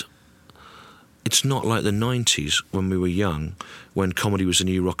least it's not like the 90s when we were young, when comedy was the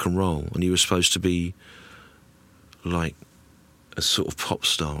new rock and roll, and you were supposed to be like a sort of pop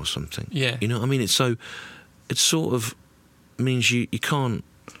star or something. Yeah. It's it sort of means you can't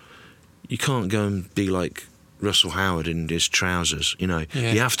go and be like Russell Howard in his trousers. You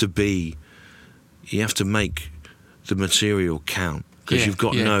have to make the material count because you've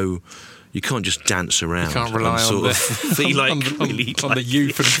got you can't just dance around. You can't rely on the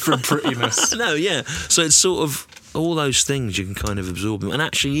youth and prettiness. No, yeah. So it's sort of all those things you can kind of absorb them, and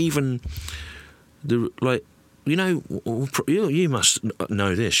actually even you must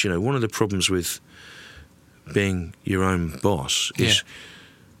know this. One of the problems with being your own boss is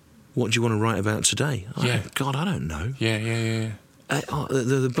what do you want to write about today? I don't know. Yeah.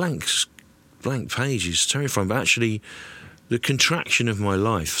 The blank page is terrifying, but actually the contraction of my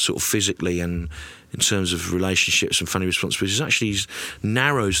life, sort of physically and in terms of relationships and family responsibilities, actually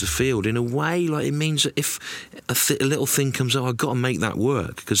narrows the field in a way. Like it means that if a little thing comes up, I've got to make that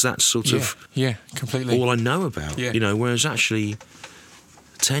work because that's sort of completely all I know about. Yeah. Whereas actually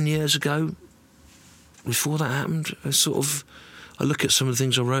 10 years ago, before that happened, I look at some of the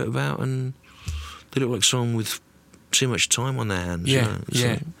things I wrote about and they look like someone with too much time on their hands.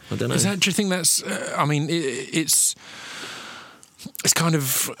 I don't know. Do you think that's? It's kind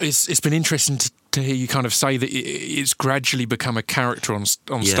of it's been interesting to hear you kind of say that it's gradually become a character on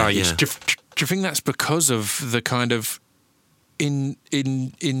stage. Yeah. Do you think that's because of the kind of in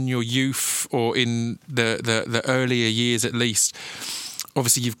your youth or in the earlier years at least?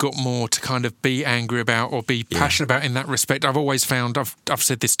 Obviously, you've got more to kind of be angry about or be passionate about in that respect. I've always found, I've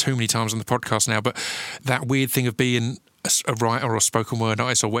said this too many times on the podcast now, but that weird thing of being a writer or a spoken word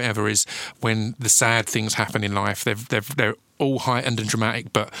artist or whatever is when the sad things happen in life. They're all heightened and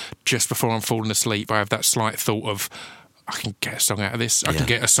dramatic, but just before I'm falling asleep, I have that slight thought of, I can get a song out of this. I can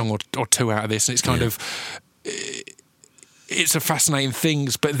get a song or two out of this. And it's kind of... it's a fascinating thing.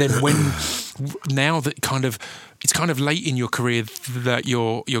 But then now that it's kind of late in your career that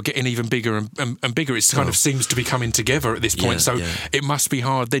you're getting even bigger and bigger. It kind of seems to be coming together at this point. It must be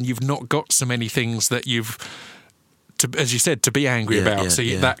hard. Then you've not got so many things that you've, as you said, to be angry about.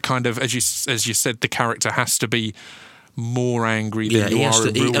 That kind of, as you said, the character has to be more angry than you are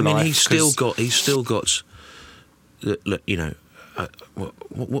in real life. I mean, he's still got. You know,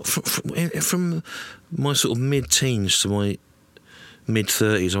 from my sort of mid-teens to my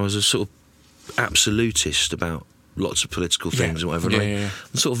mid-30s, I was a sort of absolutist about lots of political things and whatever. I'm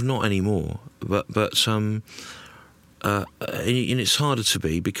sort of not anymore, but and it's harder to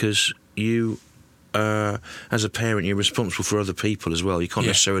be because you, as a parent, you're responsible for other people as well. You can't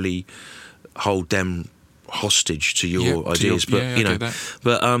necessarily hold them hostage to your ideas, but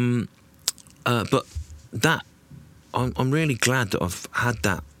that. I'm really glad that I've had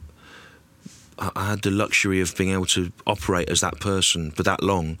that. I had the luxury of being able to operate as that person for that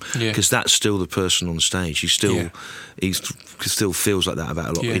long, because that's still the person on stage. He still feels like that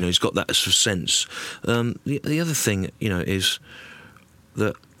about a lot. You know, he's got that sort of sense. The other thing, you know, is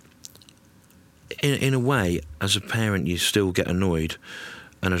that in a way, as a parent, you still get annoyed,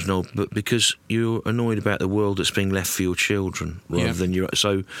 but because you're annoyed about the world that's being left for your children rather than your.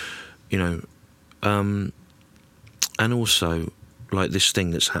 So, you know. And also, like this thing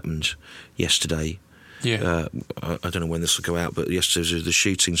that's happened yesterday. I don't know when this will go out, but yesterday was the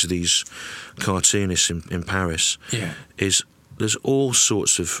shootings of these cartoonists in Paris. There's all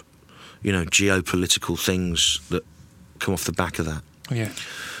sorts of, you know, geopolitical things that come off the back of that.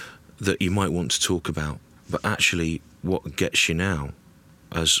 That you might want to talk about, but actually, what gets you now,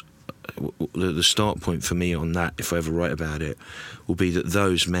 as the start point for me on that, if I ever write about it, will be that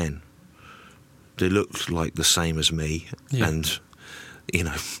those men. They look like the same as me, and you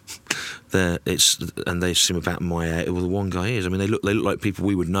know, they seem about my age. Well, the one guy is. I mean, they look like people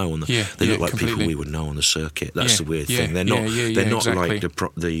we would know on the. They look like completely. People we would know on the circuit. That's the weird thing. They're not. They're not exactly.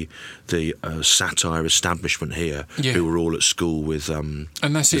 Like the satire establishment here, who were all at school with and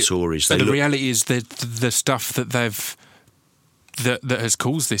that's the Tories. The reality is that the stuff that they've. That has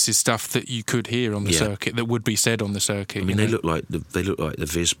caused this is stuff that you could hear on the circuit, that would be said on the circuit. I mean, they look like the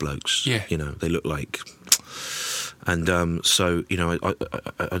Viz blokes. You know, they look like, and so you know,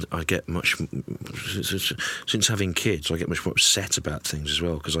 I get much since having kids, I get much more upset about things as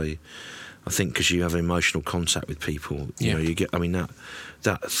well, because I think because you have emotional contact with people, you know, you get. I mean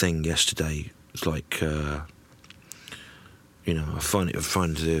that thing yesterday was like, you know, I find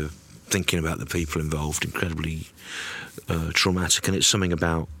the thinking about the people involved incredibly. Traumatic, and it's something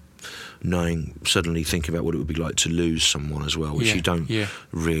about suddenly thinking about what it would be like to lose someone as well, which you don't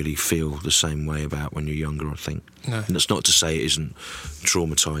really feel the same way about when you're younger, I think. No. And that's not to say it isn't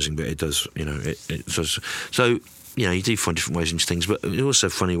traumatising, but it does, you know, it does. So, you know, you do find different ways into things, but it's also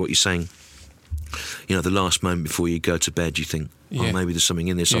funny what you're saying. You know, the last moment before you go to bed, you think, oh, maybe there's something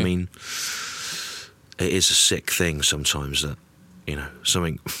in this. I mean, it is a sick thing sometimes that, you know,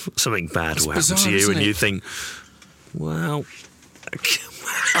 something bad will happen to you, and you think, well,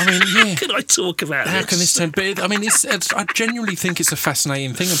 I mean, can I talk about how this? can this turn? But I mean, I genuinely think it's a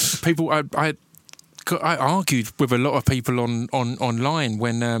fascinating thing. People, I argued with a lot of people online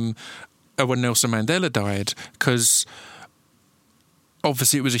when Nelson Mandela died, because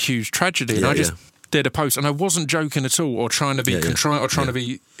obviously it was a huge tragedy, and I just did a post, and I wasn't joking at all, or trying to be contrite, or trying to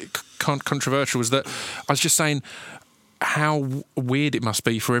be controversial. Was that I was just saying how weird it must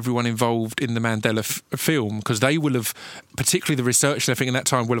be for everyone involved in the Mandela film, because they will have, particularly the researchers, I think, in that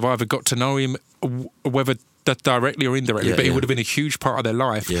time, will have either got to know him, whether that directly or indirectly, but it would have been a huge part of their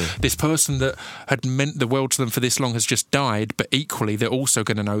life. This person that had meant the world to them for this long has just died, but equally they're also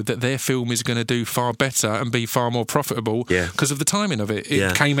going to know that their film is going to do far better and be far more profitable because of the timing of it.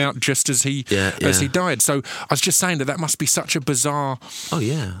 It came out just as he died. So I was just saying that must be such a bizarre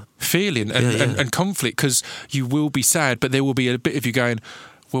feeling and conflict, because you will be sad, but there will be a bit of you going,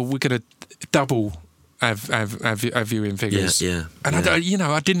 well, we're going to double our viewing figures. And I don't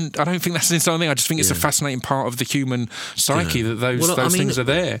think that's an insane thing. I just think it's a fascinating part of the human psyche that those things are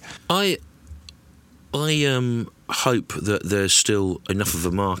there. I hope that there's still enough of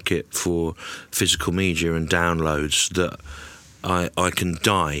a market for physical media and downloads that I can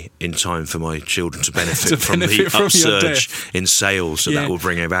die in time for my children to benefit from the upsurge in sales that will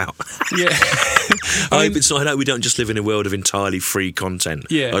bring about. I hope we don't just live in a world of entirely free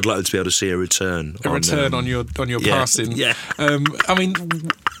content. I'd like to be able to see a return on your passing. I mean,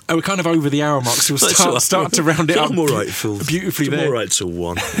 we're kind of over the hour mark, so we'll start to round it up. I'm all right, Phil. Beautifully there. I'm all right till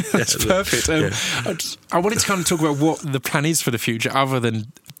 1. That's perfect. I wanted to kind of talk about what the plan is for the future, other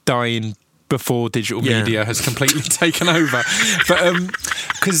than dying before digital media has completely taken over. But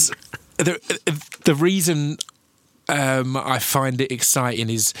because the reason I find it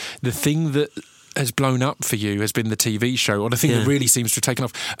exciting is the thing that has blown up for you has been the TV show, or the thing that really seems to have taken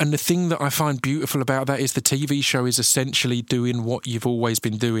off. And the thing that I find beautiful about that is the TV show is essentially doing what you've always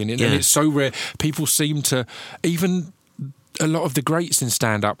been doing. And it's so rare. People seem to, even a lot of the greats in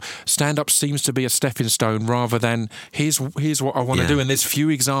stand-up seems to be a stepping stone rather than here's what I want to do. And there's few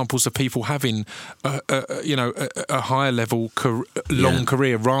examples of people having a higher level long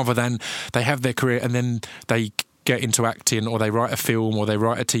career rather than they have their career and then they get into acting, or they write a film, or they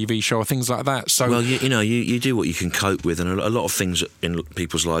write a TV show, or things like that. So, well, you do what you can cope with, and a lot of things in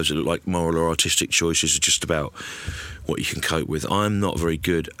people's lives that look like moral or artistic choices are just about what you can cope with. I'm not very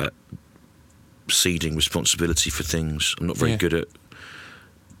good at ceding responsibility for things. I'm not very good at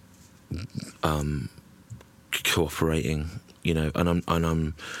cooperating, and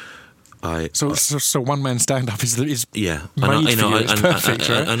I'm. So one man stand up is made for you. It's perfect,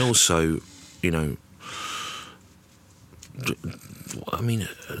 right? And also, I mean,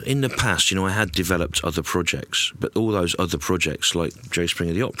 in the past, I had developed other projects, but all those other projects, like Jerry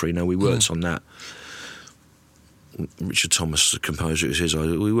Springer the Opera, we worked on that. Richard Thomas, the composer, it was his.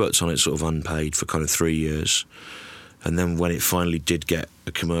 We worked on it sort of unpaid for kind of 3 years, and then when it finally did get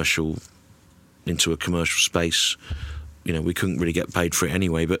into a commercial space, we couldn't really get paid for it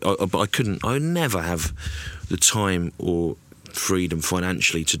anyway. But I couldn't. I would never have the time or freedom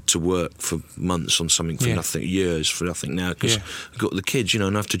financially to work for months on something for nothing, years for nothing now, because I've got the kids, and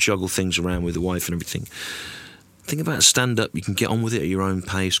I have to juggle things around with the wife and everything. The thing about stand-up, you can get on with it at your own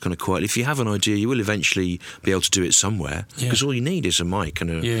pace, kind of quietly. If you have an idea, you will eventually be able to do it somewhere, because all you need is a mic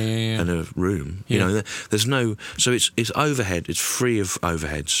and a room. There's no, so it's overhead. It's free of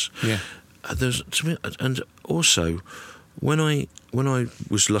overheads. And also, when I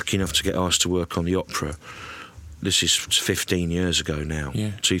was lucky enough to get asked to work on the opera. This is 15 years ago now,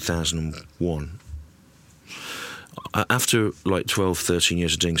 2001. After like 12, 13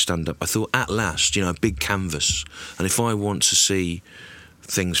 years of doing stand-up, I thought, at last, a big canvas. And if I want to see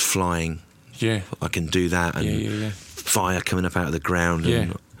things flying, I can do that. And fire coming up out of the ground.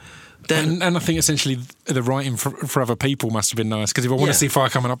 And I think essentially the writing for other people must have been nice, because if I want to see fire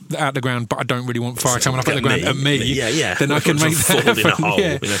coming up out of the ground, but I don't really want fire coming up out of the ground at me, then I can make that happen. In a hole,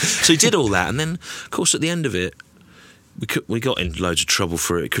 So he did all that, and then, of course, at the end of it, we got in loads of trouble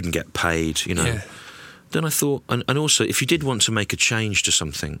for it. Couldn't get paid, Then I thought, and also, if you did want to make a change to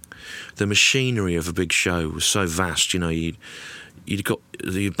something, the machinery of a big show was so vast. You'd got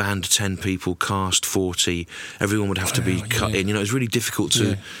the band of 10 people, cast 40. Everyone would have to be cut in. It was really difficult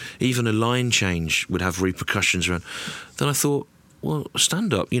to. Even a line change would have repercussions around. Then I thought, well,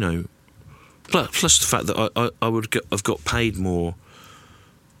 stand up, Plus the fact that I've got paid more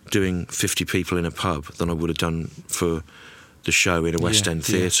doing 50 people in a pub than I would have done for the show in a West End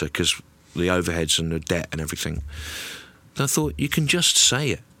theatre, because the overheads and the debt and everything. And I thought, you can just say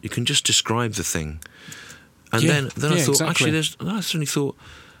it. You can just describe the thing. And then I thought, actually, I suddenly thought,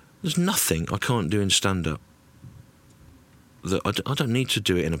 there's nothing I can't do in stand-up that I don't need to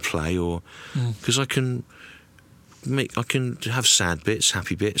do it in a play, or because I can have sad bits,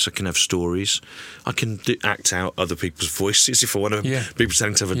 happy bits. I can have stories. I can act out other people's voices if I want to. Be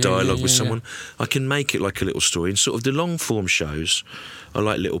pretending to have a dialogue with someone. I can make it like a little story. And sort of the long form shows are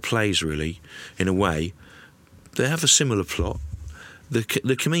like little plays, really, in a way. They have a similar plot.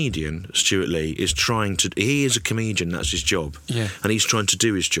 The comedian Stuart Lee is trying to. He is a comedian. That's his job. And he's trying to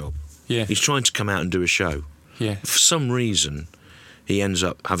do his job. He's trying to come out and do a show. For some reason, he ends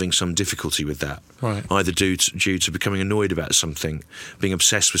up having some difficulty with that. Either due to becoming annoyed about something, being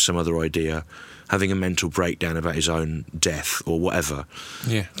obsessed with some other idea, having a mental breakdown about his own death, or whatever.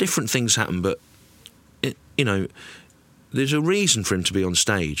 Different things happen, but there's a reason for him to be on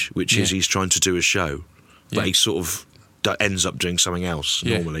stage, which is he's trying to do a show, but he sort of ends up doing something else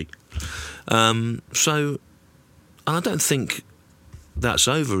normally. So, and I don't think that's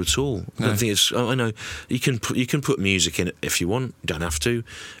over at all. I don't think it's. I know you can put music in it if you want. You don't have to.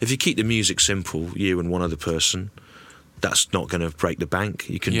 If you keep the music simple, you and one other person, that's not going to break the bank.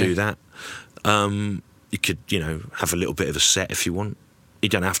 You can do that. You could, have a little bit of a set if you want. You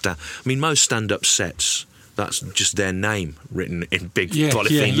don't have to. I mean, most stand-up sets, that's just their name written in big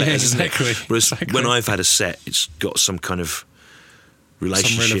polythene letters, isn't it? Whereas when I've had a set, it's got some kind of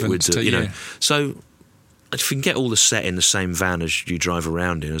relationship with the, So if you can get all the set in the same van as you drive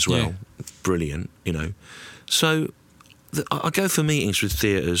around in as well, brilliant, So I go for meetings with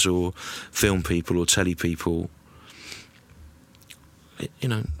theatres or film people or telly people.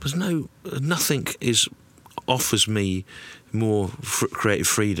 There's nothing offers me more creative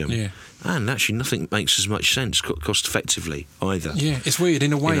freedom. Yeah. And actually, nothing makes as much sense cost effectively either. Yeah, it's weird.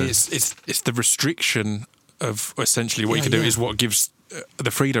 In a way, it's the restriction of essentially what you can do is what gives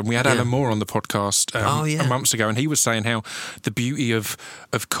the freedom. We had Alan Moore on the podcast months ago, and he was saying how the beauty of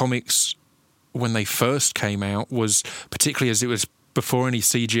comics when they first came out was, particularly as it was before any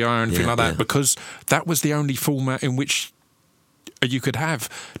CGI or anything like that, because that was the only format in which you could have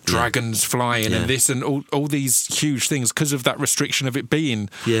dragons flying and this and all these huge things because of that restriction of it being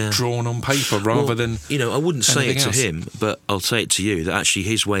drawn on paper rather than I wouldn't say it to else. him, but I'll say it to you, that actually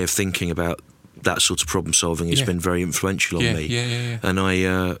his way of thinking about that sort of problem solving has been very influential on me. And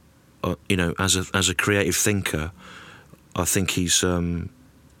I as a creative thinker, I think he's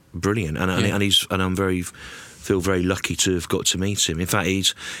brilliant, and I'm feel very lucky to have got to meet him. In fact,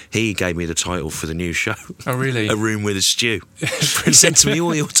 he gave me the title for the new show. Oh, really? A Room with a Stew. He said to me,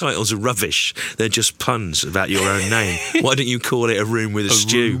 all your titles are rubbish. They're just puns about your own name. Why don't you call it A Room with a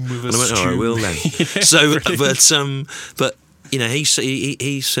Stew? And I went, I will then. But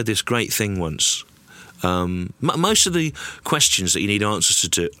he said this great thing once. Most of the questions that you need answers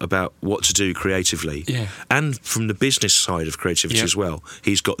to about what to do creatively, and from the business side of creativity as well,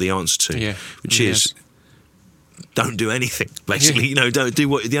 he's got the answer to, which is don't do anything. Basically, don't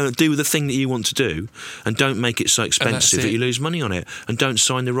do do the thing that you want to do, and don't make it so expensive that you lose money on it, and don't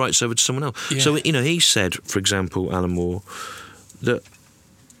sign the rights over to someone else. Yeah. So he said, for example, Alan Moore, that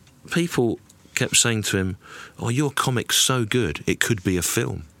people kept saying to him, "Oh, your comic's so good, it could be a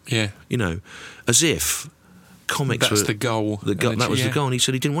film." Yeah, as if comics that's the goal. That was the goal. And he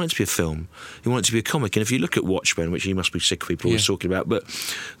said he didn't want it to be a film. He wanted it to be a comic. And if you look at Watchmen, which you must be sick of people always talking about, but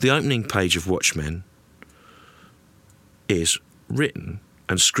the opening page of Watchmen is written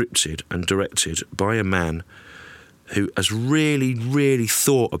and scripted and directed by a man who has really, really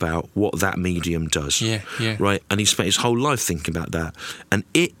thought about what that medium does. Right? And he spent his whole life thinking about that. And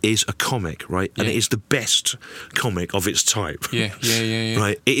it is a comic, right? And it is the best comic of its type.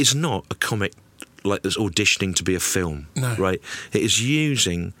 Right? It is not a comic like that's auditioning to be a film. No. Right? It is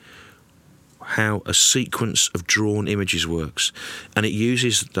using how a sequence of drawn images works. And it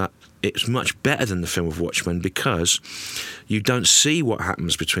uses that. It's much better than the film of Watchmen because you don't see what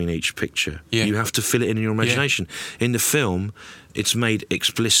happens between each picture. You have to fill it in your imagination. In the film, it's made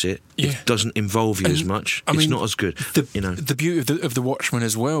explicit. It doesn't involve you as much. It's not as good. The beauty of the Watchmen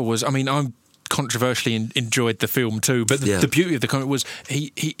as well was, I'm controversially enjoyed the film too, but the beauty of the comic was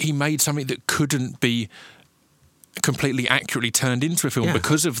he made something that couldn't be completely accurately turned into a film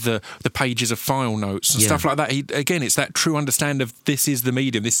because of the pages of file notes and stuff like that. Again, it's that true understanding of this is the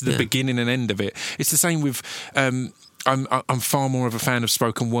medium, this is the beginning and end of it. It's the same with I'm far more of a fan of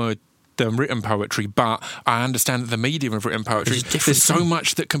spoken word than written poetry, but I understand that the medium of written poetry, there's so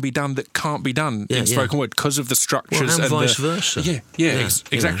much that can be done that can't be done in spoken word because of the structures and vice versa.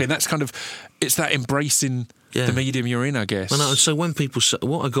 Exactly. And that's kind of, it's that embracing the medium you're in, I guess. Well, so when people say,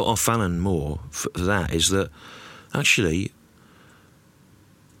 what I got off Alan Moore for that is that actually,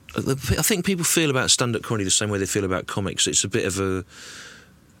 I think people feel about stand-up comedy the same way they feel about comics. It's a bit of a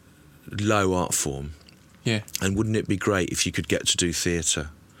low art form. Yeah. And wouldn't it be great if you could get to do theatre?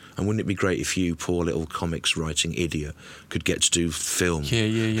 And wouldn't it be great if you, poor little comics writing idiot, could get to do film?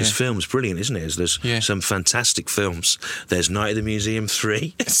 Because film's brilliant, isn't it? There's some fantastic films. There's Night at the Museum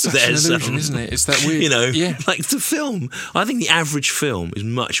 3. It's such an illusion, isn't it? It's that weird... like the film. I think the average film is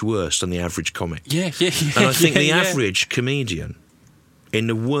much worse than the average comic. And I think the average comedian, in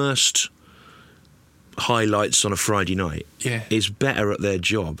the worst highlights on a Friday night, is better at their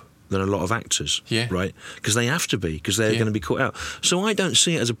job than a lot of actors, right? Because they have to be, because they're going to be caught out. So I don't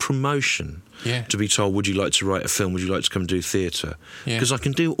see it as a promotion to be told, would you like to write a film, would you like to come and do theatre? Because I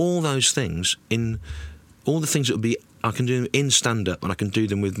can do all those things all the things that would be, I can do them in stand-up, and I can do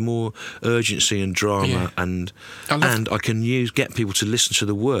them with more urgency and drama, and I can get people to listen to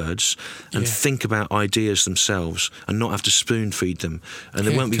the words and think about ideas themselves and not have to spoon-feed them. And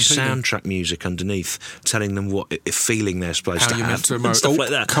there won't be soundtrack music underneath telling them what feeling they're supposed to have and stuff like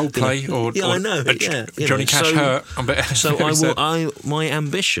that. Coldplay or I know. Johnny Cash hurt. So my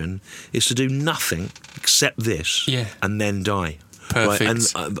ambition is to do nothing except this and then die.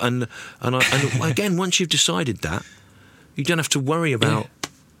 Perfect. Right? And again, once you've decided that, you don't have to worry about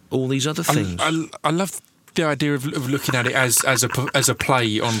all these other things. I love the idea of looking at it as a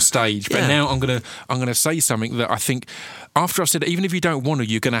play on stage. But now I'm gonna say something that I think after I've said it, even if you don't want to,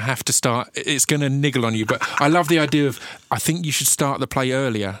 you're going to have to start. It's going to niggle on you. But I love the idea of, I think you should start the play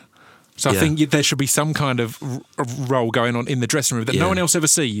earlier. So I think there should be some kind of role going on in the dressing room that no one else ever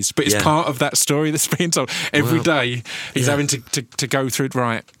sees, but it's part of that story that's being told. Every day he's having to go through it,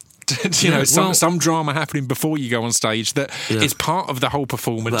 right. some drama happening before you go on stage that is part of the whole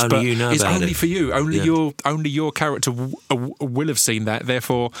performance, but it's only for you. Only your character will have seen that.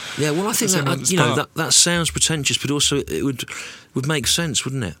 Therefore, well, I think that sounds pretentious, but also it would make sense,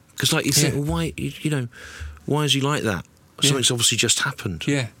 wouldn't it? Because like you think, well, why is he like that? Something's obviously just happened.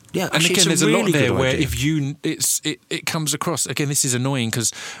 Yeah. Yeah, and again, there's really a lot there where it comes across. Again, this is annoying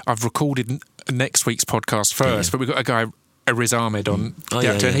because I've recorded next week's podcast first, but we've got a guy, Riz Ahmed, on the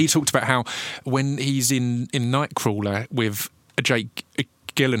actor, and he talked about how when he's in Nightcrawler with Jake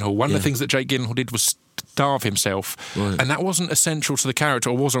Gyllenhaal, one of the things that Jake Gyllenhaal did was starve himself, and that wasn't essential to the character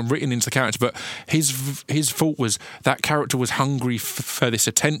or wasn't written into the character, but his fault was that character was hungry for this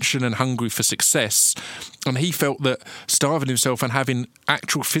attention and hungry for success, and he felt that starving himself and having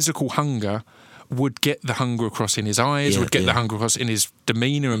actual physical hunger would get the hunger across in his eyes, would get the hunger across in his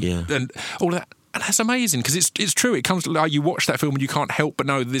demeanour and all that. And that's amazing because it's true. It comes like you watch that film and you can't help but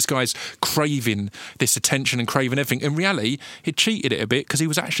know that this guy's craving this attention and craving everything. In reality, he cheated it a bit because he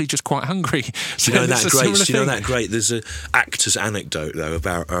was actually just quite hungry. Do you know that great? There's an actor's anecdote though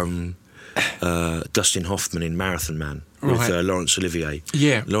about Dustin Hoffman in Marathon Man with Laurence Olivier.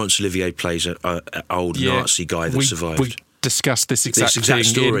 Yeah, Laurence Olivier plays an old Nazi guy that survived. We discuss this exact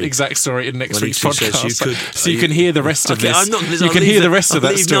story in next week's podcast. So you can hear the rest of this. You can hear the rest of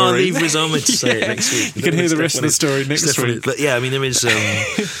that story. I'll leave Riz Ahmed to say it next week. You can hear the rest of the story next week. But yeah, I mean, there is.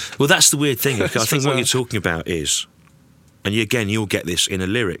 Well, that's the weird thing. I think what you're talking about is, and you'll get this in a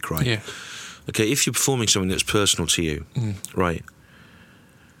lyric, right? Yeah. Okay, if you're performing something that's personal to you, right?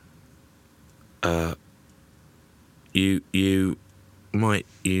 You might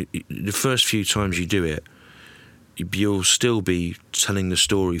the first few times you do it, you'll still be telling the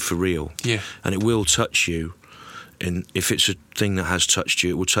story for real. Yeah. And it will touch you. And if it's a thing that has touched you,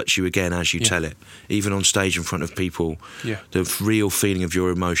 it will touch you again as you tell it. Even on stage in front of people, the real feeling of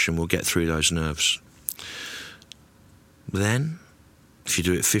your emotion will get through those nerves. Then, if you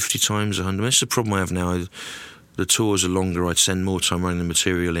do it 50 times, 100... That's the problem I have now. The tours are longer. I'd spend more time running the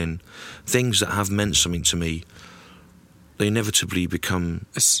material in. Things that have meant something to me, they inevitably become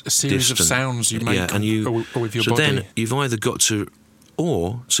a series distant. Of sounds you make or with your body. So then you've either got to,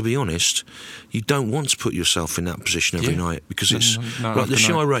 or to be honest, you don't want to put yourself in that position every night because it's like the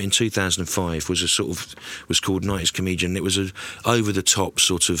show I wrote in 2005 was was called Night as Comedian. It was a over the top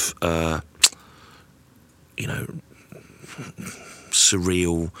sort of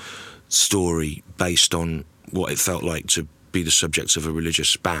surreal story based on what it felt like to be the subject of a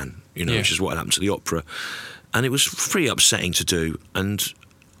religious ban, which is what happened to the opera. And it was pretty upsetting to do. And,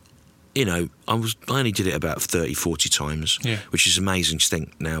 I only did it about 30, 40 times, which is amazing to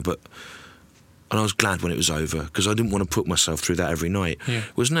think now. And I was glad when it was over because I didn't want to put myself through that every night. Yeah.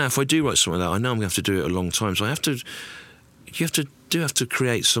 Whereas now, if I do write something like that, I know I'm going to have to do it a long time. So you have to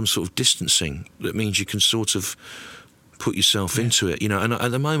create some sort of distancing that means you can sort of put yourself into it, And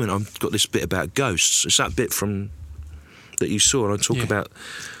at the moment, I've got this bit about ghosts. It's that bit that you saw, and I talk about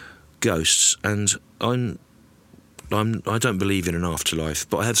ghosts, and I don't believe in an afterlife,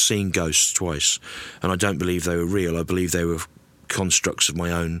 but I have seen ghosts twice, and I don't believe they were real. I believe they were constructs of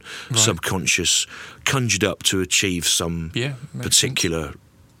my own subconscious, conjured up to achieve some particular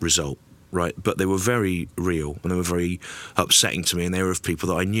result, right? But they were very real, and they were very upsetting to me, and they were of people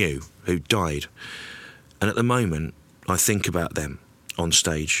that I knew who died. And at the moment, I think about them on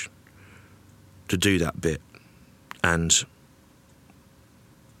stage to do that bit, and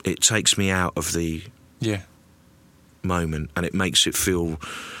it takes me out of the moment, and it makes it feel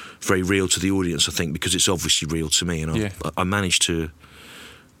very real to the audience, I think, because it's obviously real to me, and I managed to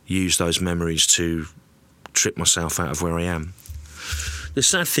use those memories to trip myself out of where I am. The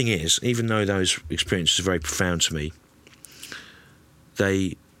sad thing is, even though those experiences are very profound to me,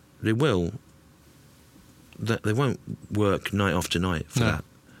 they won't work night after night for that,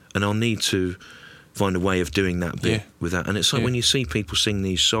 and I'll need to find a way of doing that bit with that. And it's like when you see people sing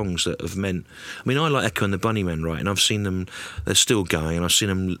these songs that have meant... I mean, I like Echo and the Bunnymen, right? And I've seen them... They're still going, and I've seen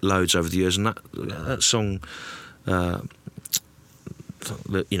them loads over the years. And that song, The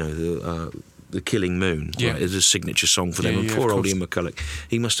Killing Moon, right, is a signature song for them. And poor old Ian McCulloch,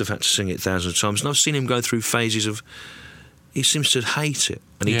 he must have had to sing it thousands of times. And I've seen him go through phases of... He seems to hate it,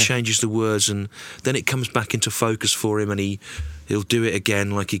 and he changes the words, and then it comes back into focus for him, and he'll do it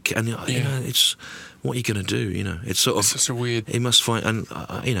again like he can. It's what are you going to do? It's sort of such a weird. He must find, and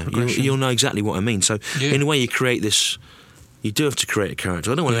you'll know exactly what I mean. So in a way, you create this. You do have to create a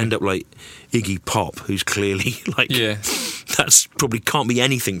character. I don't want to end up like Iggy Pop, who's clearly like that's probably can't be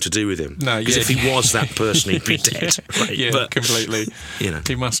anything to do with him. No, because if he was that person, he'd be dead. Right? But, completely.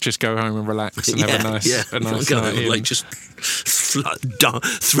 He must just go home and relax and have a nice night in. Like just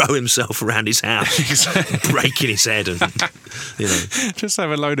throw himself around his house, breaking his head, and just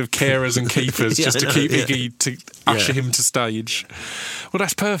have a load of carers and keepers just to keep Iggy to usher him to stage. Well,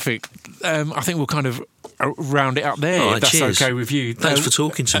 that's perfect. I think we'll kind of round it up there. If that's cheers. Okay with you. Thanks for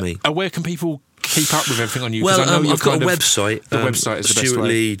talking to me. Where can people keep up with everything on you? Well, I know I've got a website. The website is the best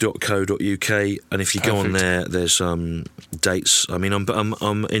way. stuartlee.co.uk, and if you go on there, there's dates. I mean,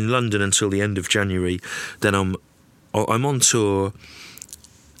 I'm in London until the end of January. Then I'm on tour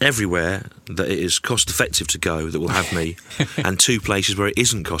everywhere that it is cost effective to go that will have me, and 2 places where it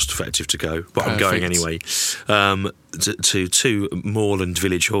isn't cost effective to go, but I'm going anyway. To 2 moorland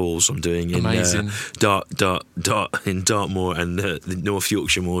village halls I'm doing in Dartmoor and the North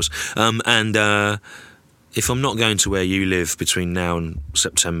Yorkshire Moors. And if I'm not going to where you live between now and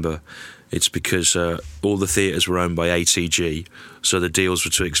September, it's because all the theatres were owned by ATG, so the deals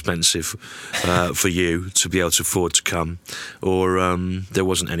were too expensive for you to be able to afford to come, or there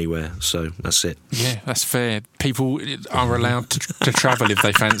wasn't anywhere, so that's it. Yeah, that's fair. People are allowed to travel if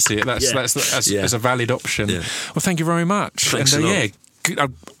they fancy it. That's a valid option. Yeah. Well, thank you very much. Thanks a lot.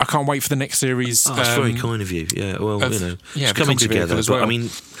 I can't wait for the next series. That's very kind of you. Yeah, well, it's coming together. As well. But I mean,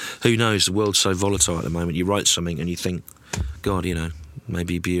 who knows? The world's so volatile at the moment. You write something and you think, God,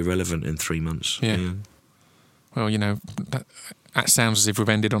 maybe be irrelevant in 3 months. Yeah. Well, that sounds as if we've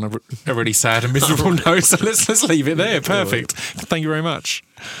ended on a really sad and miserable note. So let's leave it there. Perfect. Thank you very much.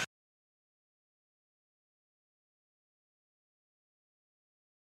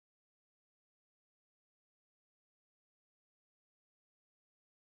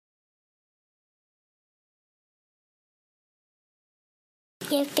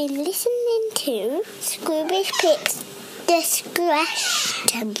 You've been listening to Scroobius Pip's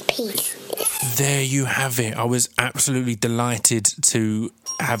Discretion Pieces. There you have it. I was absolutely delighted to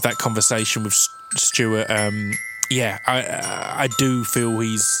have that conversation with Stuart. I do feel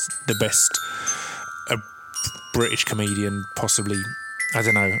he's the best British comedian, possibly. I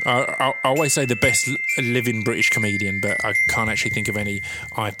don't know. I always say the best living British comedian, but I can't actually think of any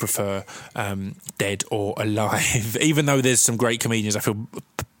I prefer dead or alive. Even though there's some great comedians, I feel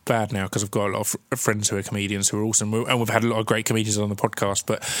bad now because I've got a lot of friends who are comedians who are awesome, and we've had a lot of great comedians on the podcast.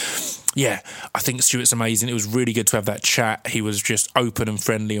 But yeah, I think Stuart's amazing. It was really good to have that chat. He was just open and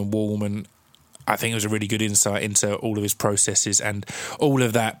friendly and warm, and I think it was a really good insight into all of his processes and all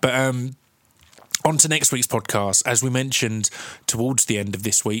of that. But on to next week's podcast. As we mentioned towards the end of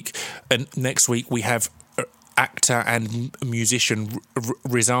this week, and next week we have actor and musician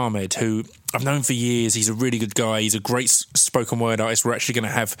Riz Ahmed, who I've known for years. He's a really good guy. He's a great spoken word artist. We're actually going to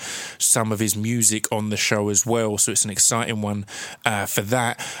have some of his music on the show as well, so it's an exciting one for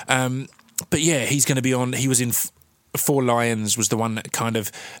that. But yeah, he's going to be on. He was in Four Lions, was the one that kind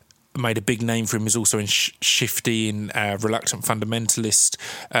of made a big name for him. Is also in Shifty, in Reluctant Fundamentalist,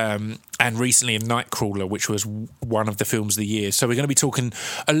 and recently in Nightcrawler, which was one of the films of the year. So we're going to be talking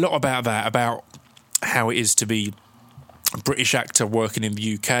a lot about that, about how it is to be a British actor working in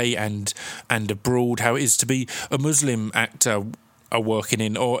the UK and abroad, how it is to be a Muslim actor working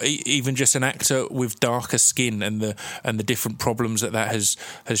in, or even just an actor with darker skin, and the different problems that has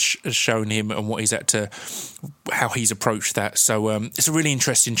shown him, and what he's had to, how he's approached that. So it's a really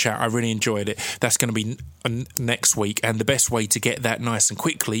interesting chat. I really enjoyed it. That's going to be next week, and the best way to get that nice and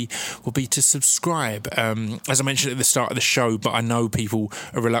quickly will be to subscribe. As I mentioned at the start of the show, but I know people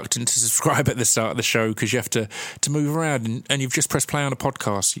are reluctant to subscribe at the start of the show because you have to move around, and you've just pressed play on a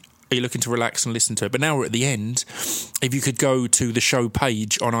podcast. Are you looking to relax and listen to it? But now we're at the end. If you could go to the show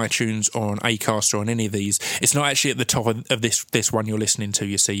page on iTunes or on Acast or on any of these, it's not actually at the top of this one you're listening to,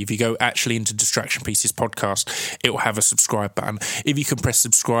 you see. If you go actually into Distraction Pieces podcast, it will have a subscribe button. If you can press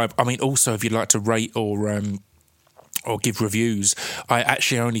subscribe, I mean, also if you'd like to rate or give reviews, I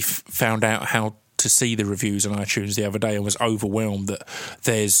actually only found out how to see the reviews on iTunes the other day and was overwhelmed that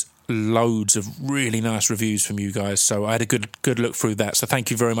there's loads of really nice reviews from you guys, so I had a good look through that, so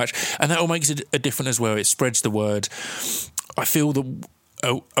thank you very much, and that all makes it a difference as well. It spreads the word. I feel that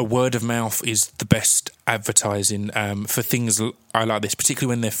a word of mouth is the best advertising for things I like this,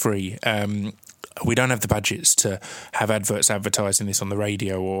 particularly when they're free. We don't have the budgets to have adverts advertising this on the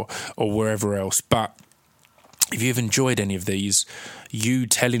radio or wherever else, but if you've enjoyed any of these, you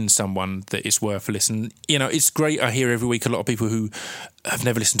telling someone that it's worth a listen. It's great. I hear every week a lot of people who have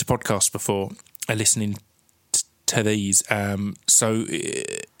never listened to podcasts before are listening to these. So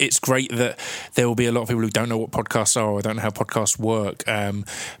it's great that there will be a lot of people who don't know what podcasts are or don't know how podcasts work.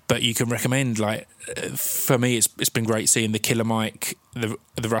 But you can recommend, for me, it's been great seeing the Killer Mike,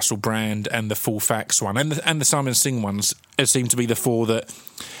 the Russell Brand, and the Full Facts one, and the Simon Singh ones. It seem to be the four that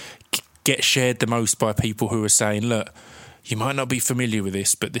get shared the most by people who are saying, look, You might not be familiar with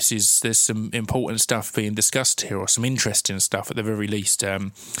this, but there's some important stuff being discussed here, or some interesting stuff at the very least.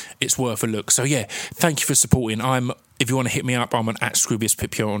 It's worth a look. So yeah, thank you for supporting. If you want to hit me up, I'm on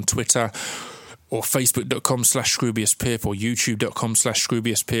 @ScroobiusPipyo on Twitter, or Facebook.com/ScroobiusPip, or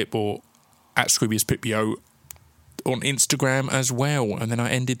YouTube.com/ScroobiusPip, or @ScroobiusPipyo on Instagram as well. And then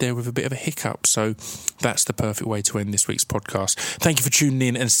I ended there with a bit of a hiccup, so that's the perfect way to end this week's podcast. Thank you for tuning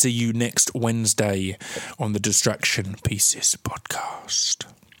in, and see you next Wednesday on the Distraction Pieces podcast.